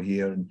family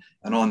here, and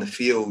on the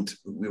field,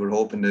 we were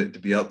hoping to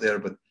be up there,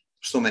 but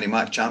so many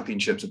MAC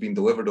championships have been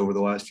delivered over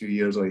the last few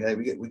years. Like, hey,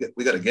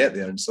 we got to get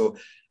there. And so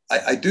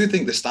I do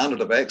think the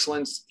standard of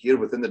excellence here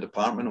within the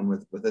department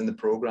and within the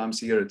programs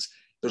here,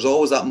 there's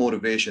always that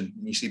motivation.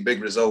 You see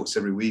big results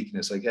every week, and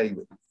it's like, hey,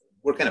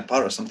 we're kind of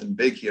part of something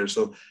big here.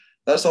 So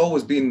that's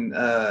always been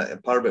a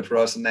part of it for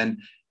us. And then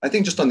I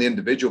think just on the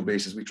individual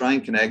basis, we try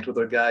and connect with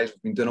our guys.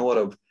 We've been doing a lot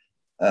of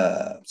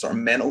sort of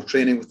mental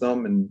training with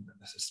them and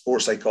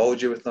sports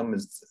psychology with them.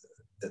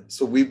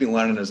 So we've been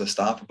learning as a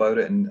staff about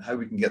it and how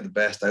we can get the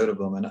best out of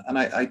them. And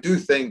I do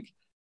think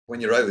when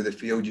you're out of the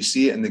field, you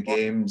see it in the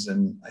games,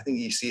 and I think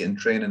you see it in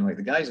training. Like,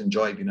 the guys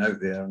enjoy being out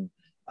there, and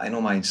I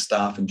know my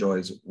staff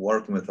enjoys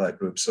working with that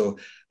group. So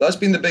that's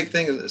been the big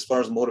thing as far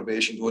as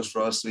motivation goes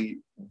for us.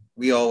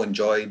 We all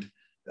enjoyed,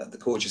 the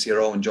coaches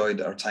here all enjoyed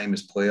our time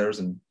as players,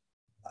 and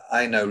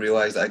I now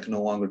realize that I can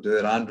no longer do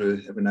it.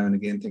 Andrew, every now and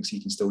again, thinks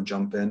he can still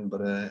jump in, but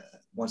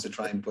wants to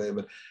try and play.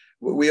 But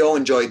we all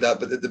enjoyed that.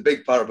 But the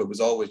big part of it was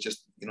always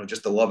just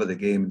the love of the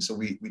game. And so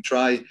we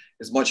try,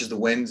 as much as the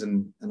wins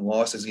and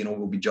losses,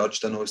 will be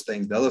judged on those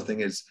things. The other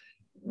thing is,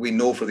 we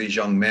know for these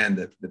young men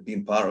that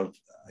being part of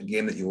a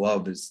game that you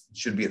love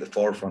should be at the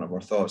forefront of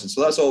our thoughts. And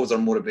so that's always our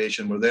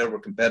motivation. We're there, we're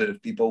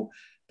competitive people,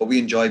 but we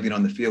enjoy being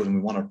on the field, and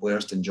we want our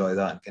players to enjoy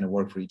that and kind of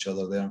work for each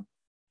other there.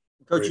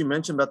 Coach, you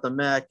mentioned about the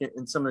MAC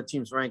and some of the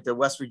teams ranked at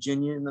West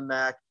Virginia in the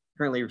MAC,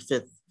 currently you're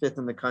fifth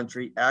in the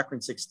country,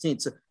 Akron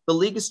 16th. So the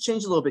league has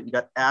changed a little bit. You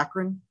got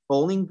Akron,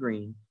 Bowling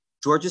Green,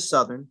 Georgia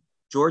Southern,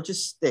 Georgia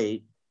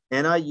State,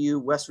 NIU,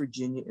 West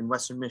Virginia, and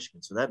Western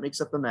Michigan. So that makes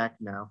up the MAC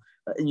now.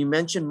 And you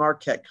mentioned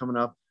Marquette coming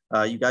up.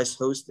 You guys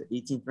host the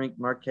 18th ranked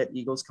Marquette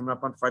Eagles coming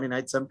up on Friday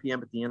night, 7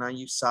 p.m. at the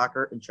NIU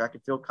Soccer and Track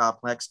and Field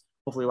Complex.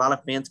 Hopefully a lot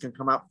of fans can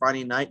come out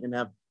Friday night and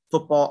have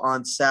football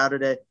on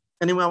Saturday.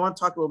 Anyway, I want to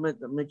talk a little bit,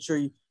 make sure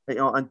you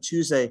on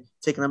Tuesday,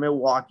 taking on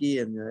Milwaukee,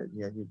 and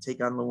you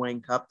take on the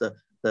Wang Cup,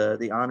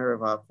 the honor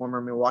of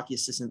former Milwaukee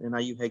assistant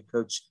NIU head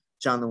coach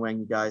John Wang.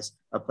 You guys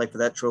play for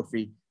that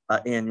trophy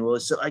annually.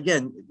 So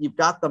again, you've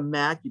got the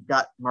MAC, you've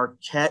got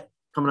Marquette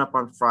coming up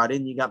on Friday,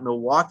 and you got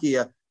Milwaukee.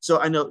 So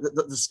I know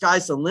the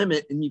sky's the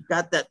limit, and you've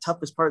got that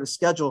toughest part of the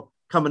schedule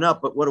coming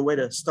up. But what a way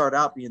to start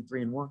out being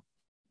 3-1.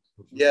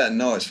 Yeah,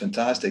 no, it's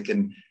fantastic,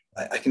 and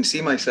I can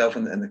see myself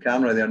in the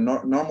camera there.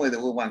 Normally the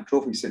Will Wang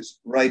Trophy sits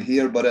right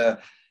here,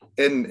 but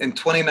in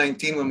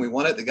 2019 when we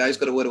won it, the guys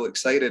got a little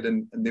excited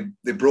and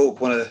they broke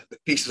one of the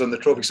pieces on the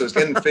trophy, so it's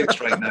getting fixed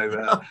right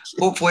now.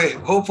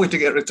 Hopefully to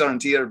get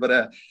returned here.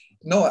 But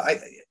no,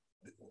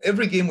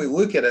 every game we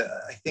look at it,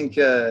 I think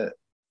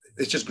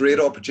it's just great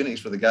opportunities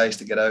for the guys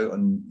to get out,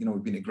 and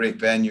we've been at great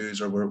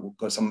venues, or we've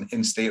got some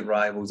in-state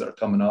rivals that are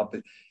coming up.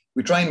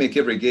 We try and make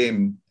every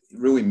game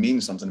really mean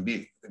something, to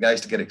be the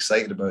guys to get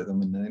excited about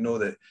them. And I know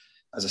that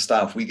as a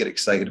staff, we get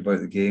excited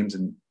about the games,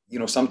 and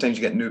sometimes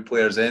you get new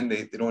players in,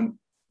 they don't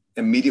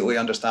immediately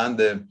understand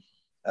the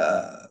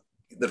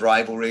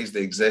rivalries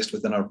that exist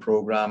within our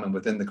program and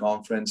within the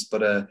conference.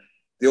 But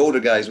the older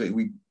guys,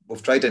 we've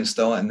tried to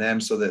instill it in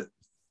them so that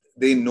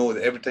they know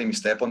that every time you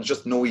step on, it's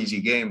just no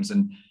easy games.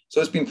 And so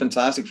it's been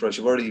fantastic for us.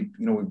 You've already,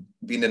 we've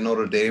been in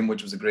Notre Dame,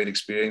 which was a great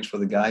experience for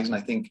the guys. And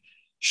I think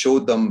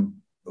showed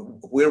them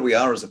where we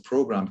are as a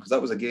program, because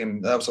that was a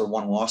game, that was our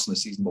one loss in the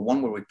season, but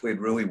one where we played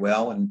really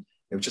well. And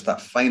it was just that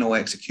final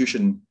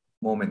execution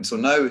moment. So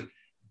now,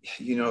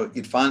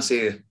 you'd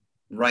fancy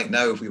right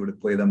now, if we were to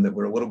play them, that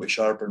we're a little bit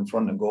sharper in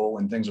front of goal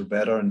and things are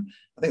better. And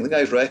I think the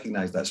guys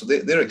recognize that. So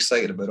they're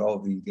excited about all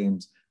of these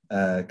games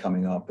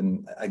coming up.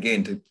 And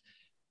again,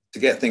 to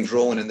get things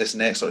rolling in this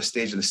next sort of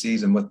stage of the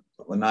season with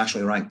a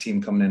nationally ranked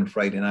team coming in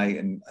Friday night.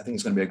 And I think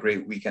it's going to be a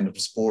great weekend of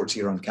sports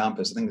here on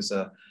campus. I think it's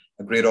a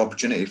great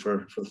opportunity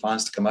for the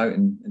fans to come out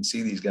and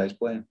see these guys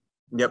play.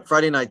 Yep,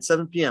 Friday night,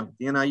 7 p.m.,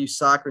 the NIU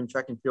Soccer and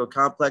Track and Field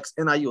Complex.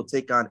 NIU will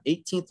take on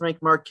 18th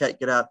ranked Marquette.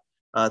 Get out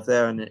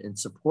there and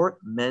support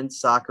men's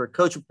soccer.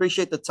 Coach,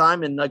 appreciate the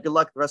time and good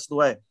luck the rest of the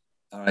way.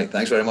 All right,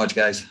 thanks very much,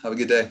 guys. Have a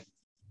good day.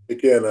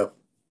 Take care now.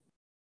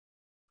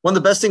 One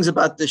of the best things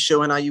about this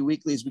show, NIU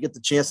Weekly, is we get the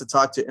chance to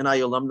talk to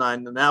NIU alumni.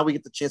 And now we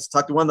get the chance to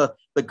talk to one of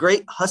the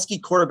great Husky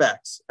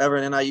quarterbacks ever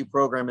in NIU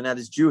program, and that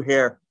is Drew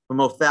Hare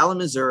from O'Fallon,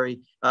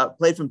 Missouri.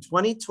 Played from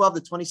 2012 to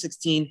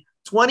 2016,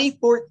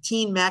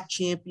 2014 MAC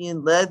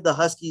champion, led the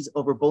Huskies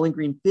over Bowling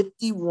Green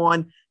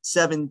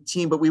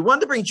 51-17. But we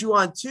wanted to bring Drew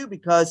on, too,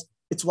 because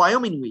it's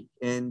Wyoming week.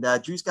 And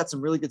Drew's got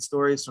some really good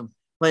stories from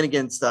playing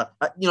against,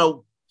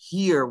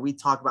 here we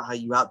talk about how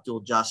you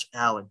outdueled Josh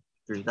Allen.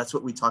 That's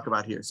what we talk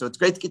about here. So it's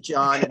great to get you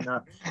on. And,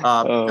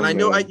 and I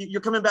know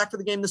you're coming back for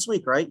the game this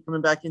week, right? You're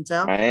coming back in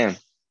town? I am.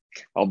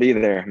 I'll be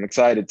there. I'm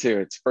excited too.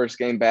 It's first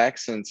game back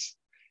since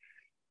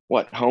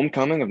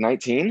homecoming of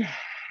 19.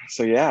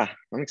 So yeah,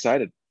 I'm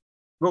excited.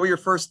 What were your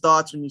first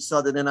thoughts when you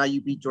saw that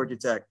NIU beat Georgia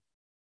Tech?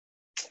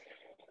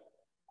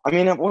 I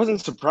mean, I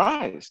wasn't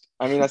surprised.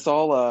 I mean, that's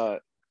all,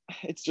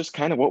 it's just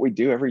kind of what we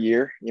do every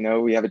year.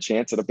 We have a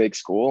chance at a big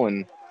school,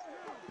 and,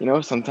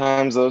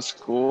 sometimes those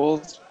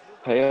schools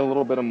pay a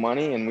little bit of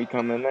money and we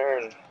come in there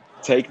and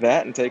take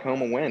that and take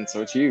home a win.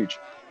 So it's huge.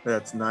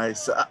 That's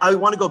nice. I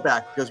want to go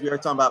back because we are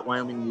talking about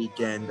Wyoming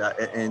weekend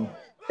and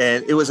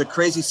it was a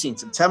crazy scene.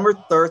 September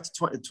 3rd,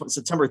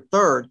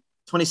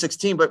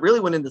 2016, but really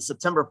went into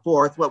September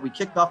 4th. We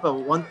kicked off at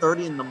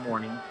 1:30 in the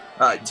morning,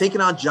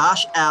 taking on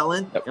Josh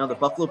Allen, Yep. The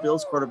Buffalo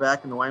Bills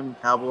quarterback and the Wyoming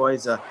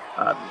Cowboys.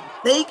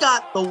 They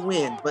got the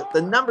win, but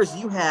the numbers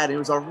you had, it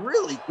was a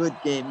really good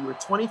game. You were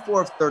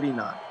 24 of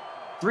 39.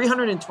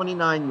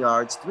 329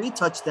 yards, 3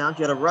 touchdowns.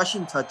 You had a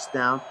rushing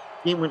touchdown.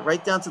 Game went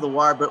right down to the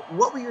wire. But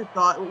what were your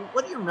thoughts?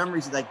 What are your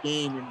memories of that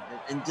game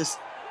and just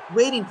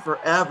waiting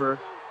forever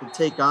to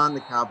take on the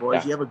Cowboys?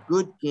 Yeah. You have a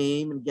good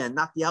game. And again,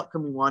 not the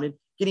outcome we wanted.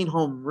 Getting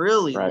home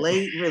really Right.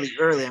 late, really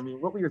early. I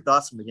mean, what were your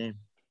thoughts on the game?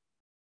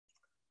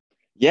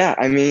 Yeah,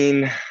 I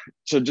mean,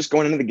 so just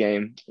going into the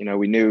game,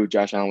 we knew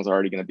Josh Allen was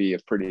already going to be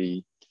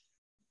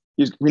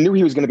we knew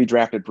he was going to be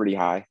drafted pretty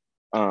high.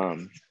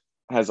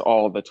 Has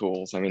all the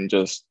tools. I mean,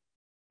 just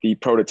the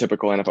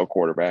prototypical NFL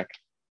quarterback.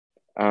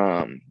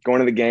 Going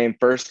to the game,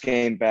 first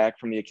game back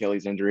from the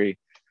Achilles injury.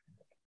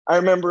 I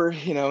remember,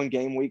 in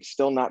game week,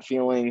 still not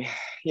feeling,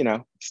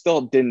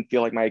 still didn't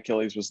feel like my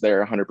Achilles was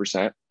there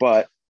 100%,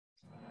 but,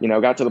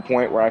 got to the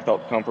point where I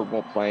felt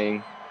comfortable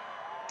playing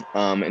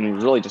and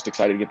was really just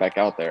excited to get back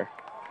out there.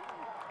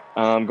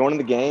 Going to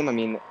the game, I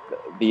mean,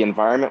 the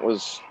environment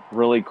was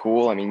really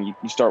cool. I mean,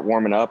 you start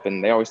warming up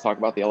and they always talk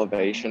about the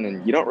elevation,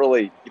 and you don't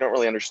really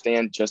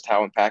understand just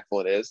how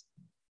impactful it is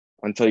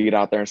until you get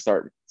out there and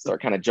start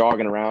kind of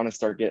jogging around and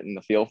start getting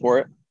the feel for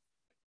it.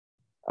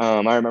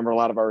 I remember a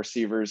lot of our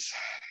receivers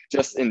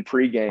just in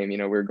pregame, we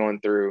were going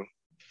through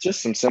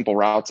just some simple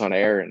routes on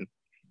air, and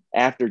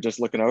after just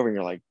looking over and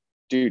you're like,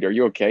 dude, are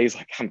you okay? He's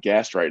like, I'm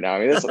gassed right now. I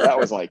mean, that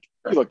was like,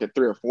 you looked at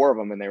 3 or 4 of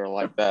them and they were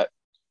like that.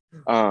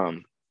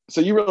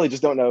 So you really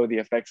just don't know the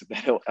effects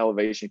that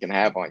elevation can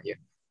have on you.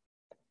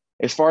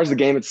 As far as the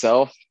game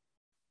itself,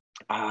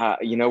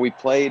 we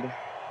played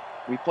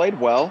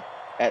well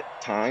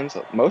at times,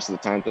 most of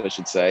the times I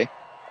should say.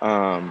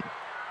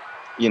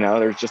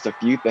 There's just a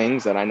few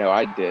things that I know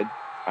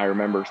I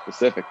remember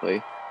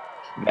specifically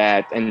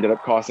that ended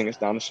up costing us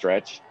down the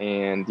stretch,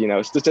 and,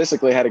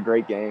 statistically had a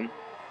great game.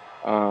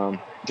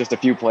 Just a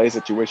few plays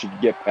that you wish you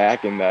could get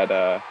back, and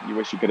that you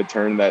wish you could have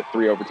turned that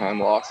 3 overtime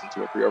loss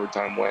into a 3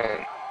 overtime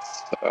win.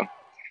 So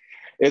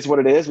it's what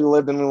it is. We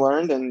lived and we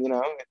learned, and,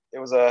 it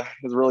was a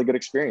really good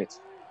experience.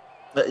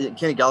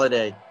 Kenny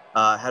Galladay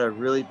had a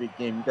really big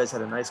game. You guys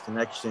had a nice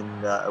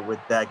connection with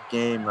that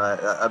game,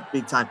 a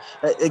big time.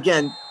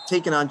 Again,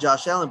 taking on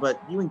Josh Allen,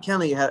 but you and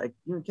Kenny had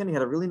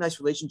a really nice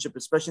relationship,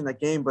 especially in that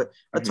game. But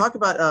talk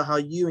about how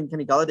you and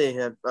Kenny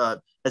Galladay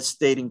have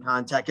stayed in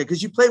contact,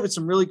 because you played with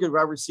some really good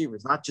wide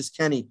receivers, not just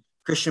Kenny,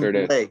 Christian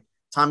Blake,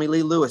 Tommy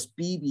Lee Lewis,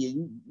 BB.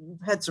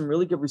 You've had some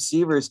really good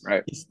receivers.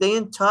 Right. You stay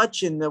in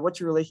touch, and what's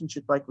your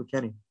relationship like with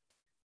Kenny?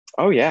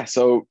 Oh yeah,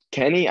 so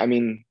Kenny, I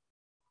mean,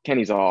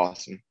 Kenny's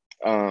awesome.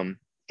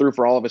 Through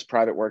for all of his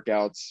private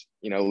workouts,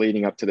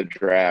 leading up to the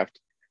draft.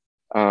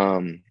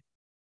 I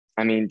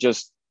mean,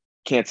 just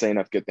can't say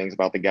enough good things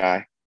about the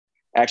guy.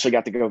 Actually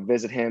got to go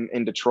visit him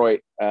in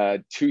Detroit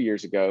 2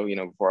 years ago,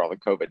 before all the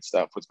COVID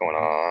stuff was going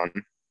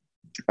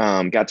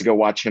on. Got to go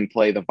watch him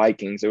play the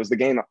Vikings. It was the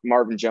game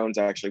Marvin Jones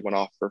actually went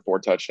off for 4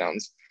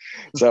 touchdowns.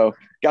 So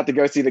got to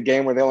go see the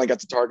game where they only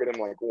got to target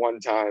him like one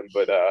time,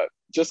 but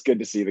just good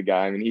to see the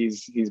guy. I mean,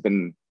 he's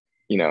been,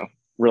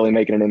 really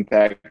making an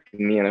impact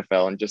in the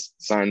NFL and just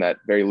signed that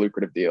very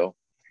lucrative deal.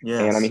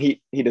 Yes. And I mean,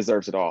 he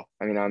deserves it all.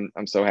 I mean,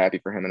 I'm so happy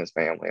for him and his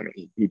family. I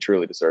mean, he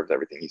truly deserves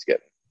everything he's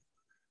getting.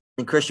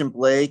 And Christian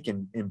Blake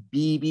and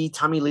BB,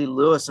 Tommy Lee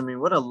Lewis. I mean,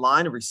 what a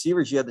line of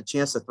receivers you had the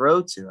chance to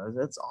throw to.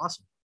 That's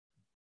awesome.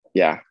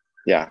 Yeah.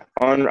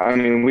 I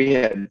mean, we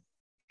had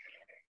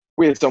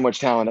so much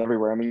talent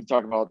everywhere. I mean, you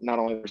talk about not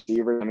only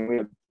receivers. I mean, we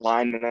had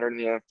linemen that are in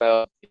the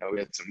NFL. We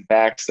had some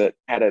backs that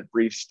had a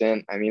brief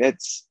stint. I mean,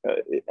 it's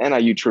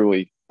NIU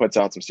truly puts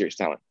out some serious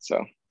talent.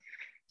 So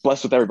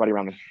blessed with everybody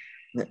around me.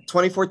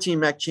 2014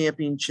 MAC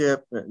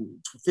championship,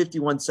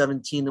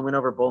 51-17, the win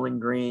over Bowling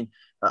Green.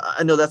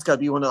 I know that's got to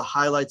be one of the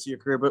highlights of your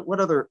career, but what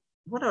other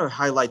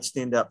highlights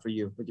stand out for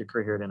you with your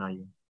career here at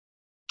NIU?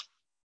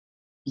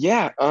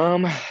 Yeah. I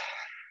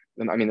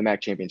mean, the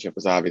MAC championship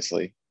was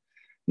obviously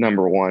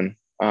number one.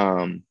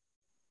 I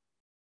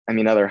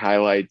mean, other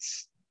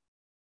highlights,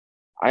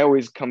 I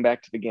always come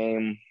back to the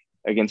game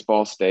against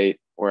Ball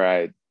State where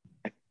I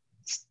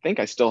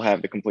think I still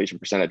have the completion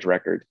percentage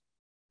record.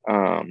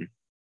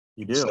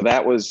 You do. So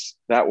that was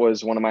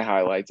one of my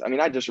highlights. I mean,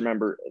 I just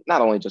remember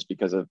not only just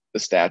because of the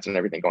stats and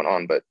everything going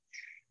on, but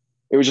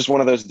it was just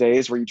one of those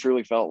days where you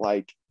truly felt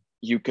like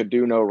you could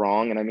do no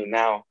wrong. And I mean,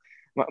 now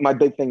my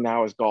big thing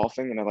now is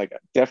golfing, and I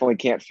definitely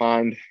can't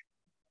find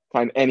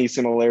any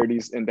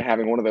similarities into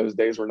having one of those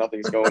days where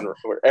nothing's going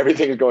where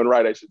everything is going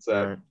right, I should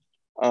say.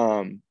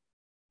 Right.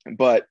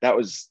 But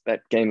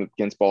that game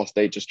against Ball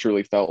State just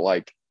truly felt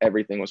like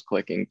everything was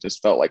clicking,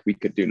 just felt like we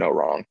could do no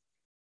wrong.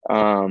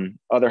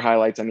 Other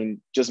highlights, I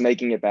mean, just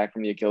making it back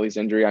from the Achilles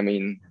injury. I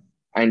mean,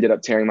 I ended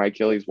up tearing my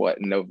Achilles,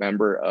 in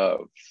November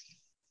of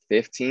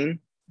 15,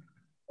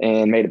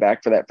 and made it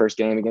back for that first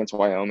game against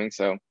Wyoming.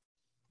 So,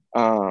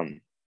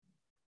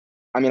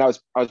 I mean, I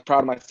was proud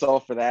of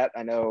myself for that.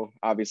 I know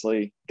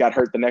obviously got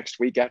hurt the next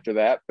week after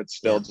that, but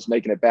still just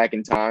making it back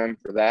in time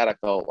for that, I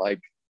felt like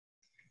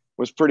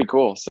was pretty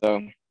cool.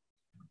 So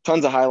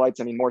tons of highlights.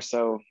 I mean, more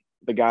so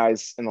the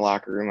guys in the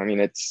locker room. I mean,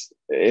 it's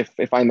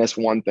if I miss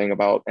one thing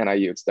about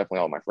NIU, it's definitely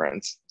all my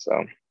friends. So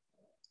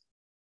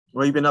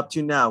what have you been up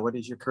to now? What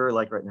is your career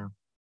like right now?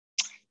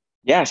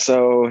 Yeah,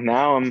 so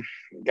now I'm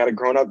got a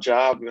grown-up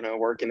job,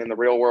 working in the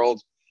real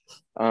world.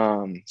 So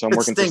I'm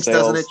working stinks, for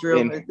sales. Doesn't it,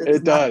 Drew?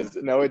 It does.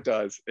 No, it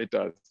does. It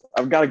does.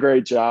 I've got a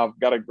great job,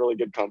 got a really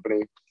good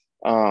company.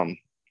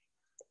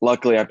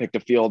 Luckily, I picked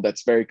a field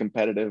that's very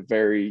competitive,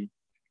 very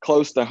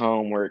close to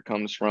home where it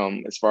comes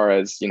from as far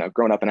as,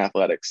 growing up in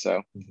athletics.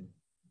 So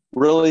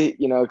really,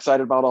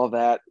 excited about all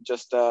that.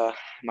 Just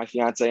my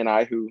fiance and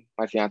I,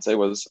 my fiance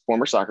was a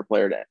former soccer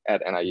player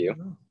at NIU,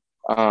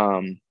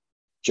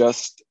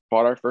 just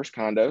bought our first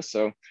condo.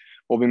 So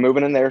we'll be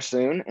moving in there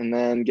soon and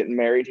then getting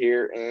married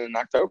here in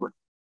October.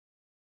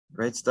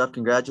 Great stuff.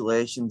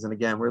 Congratulations. And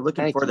again, we're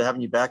looking forward to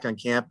having you back on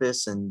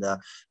campus, and I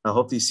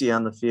hope to see you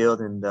on the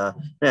field. And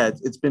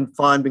it's been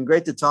fun. Been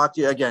great to talk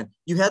to you again.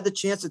 You had the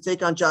chance to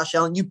take on Josh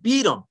Allen. You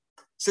beat him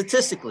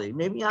statistically.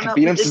 Maybe I'm not.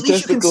 Beat him at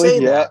least you can say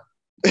that.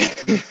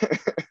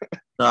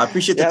 No, I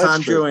appreciate the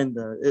time, Drew. And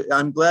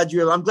I'm glad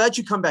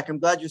you come back. I'm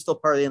glad you're still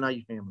part of the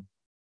NIU family.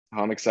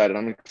 I'm excited.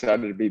 I'm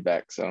excited to be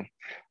back. So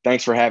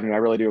thanks for having me. I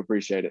really do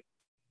appreciate it.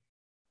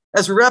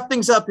 As we wrap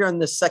things up here on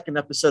this second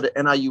episode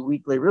of NIU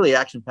Weekly, really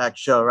action-packed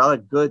show. A lot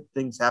of good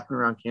things happening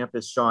around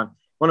campus, Sean. I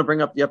want to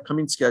bring up the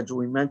upcoming schedule.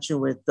 We mentioned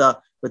with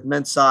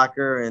men's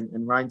soccer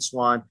and Ryan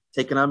Swan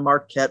taking on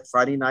Marquette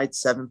Friday night,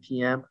 7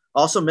 p.m.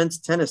 Also men's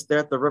tennis there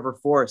at the River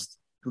Forest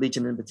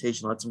Collegiate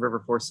Invitational. That's in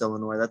River Forest,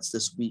 Illinois. That's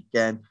this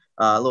weekend.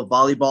 A little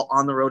volleyball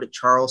on the road at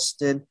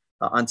Charleston.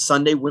 On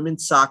Sunday,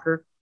 women's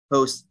soccer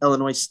hosts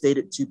Illinois State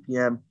at 2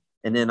 p.m.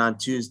 And then on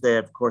Tuesday,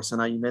 of course,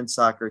 NIU men's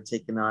soccer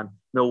taking on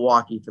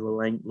Milwaukee for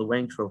the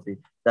Luang Trophy.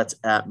 That's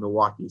at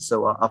Milwaukee.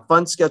 So a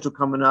fun schedule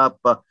coming up.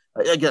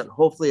 Again,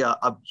 hopefully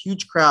a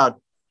huge crowd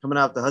coming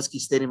out the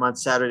Huskie Stadium on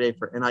Saturday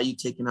for NIU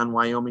taking on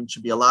Wyoming.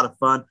 Should be a lot of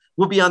fun.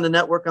 We'll be on the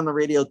network on the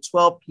radio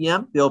 12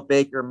 p.m. Bill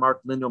Baker,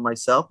 Mark Lindo,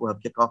 myself. We'll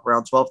have kickoff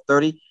around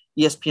 12:30.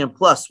 ESPN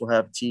Plus will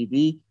have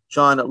TV.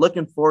 Sean,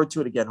 looking forward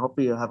to it again.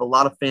 Hopefully you'll have a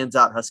lot of fans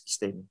out at Huskie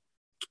Stadium.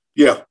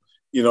 Yeah.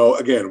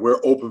 Again, we're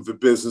open for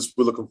business.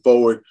 We're looking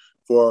forward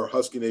for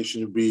Husky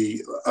Nation to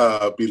be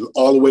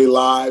all the way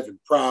live and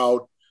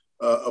proud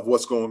of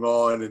what's going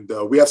on.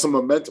 And we have some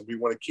momentum we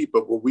want to keep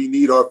up, but we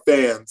need our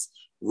fans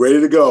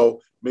ready to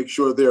go. Make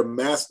sure they're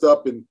masked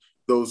up in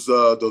those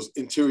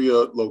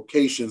interior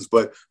locations,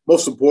 but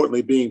most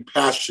importantly, being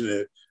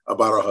passionate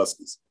about our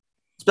Huskies.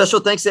 Special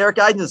thanks to Eric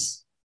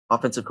Eidsness,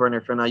 offensive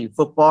coordinator for NIU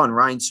football, and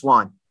Ryan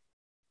Swan,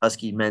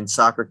 Husky men's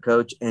soccer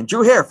coach, and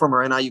Drew Hare,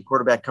 former NIU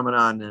quarterback, coming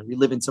on and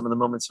reliving some of the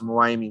moments from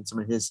Wyoming, some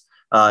of his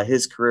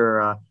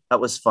career. That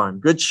was fun.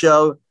 Good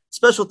show.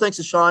 Special thanks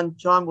to Sean.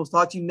 Sean, we'll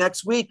talk to you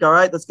next week. All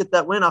right, let's get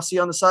that win. I'll see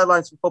you on the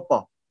sidelines for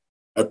football.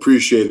 I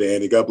appreciate it,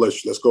 Andy. God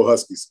bless you. Let's go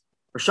Huskies.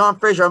 For Sean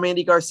Frazier, I'm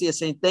Andy Garcia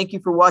saying thank you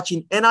for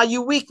watching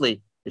NIU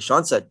Weekly. As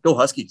Sean said, go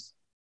Huskies.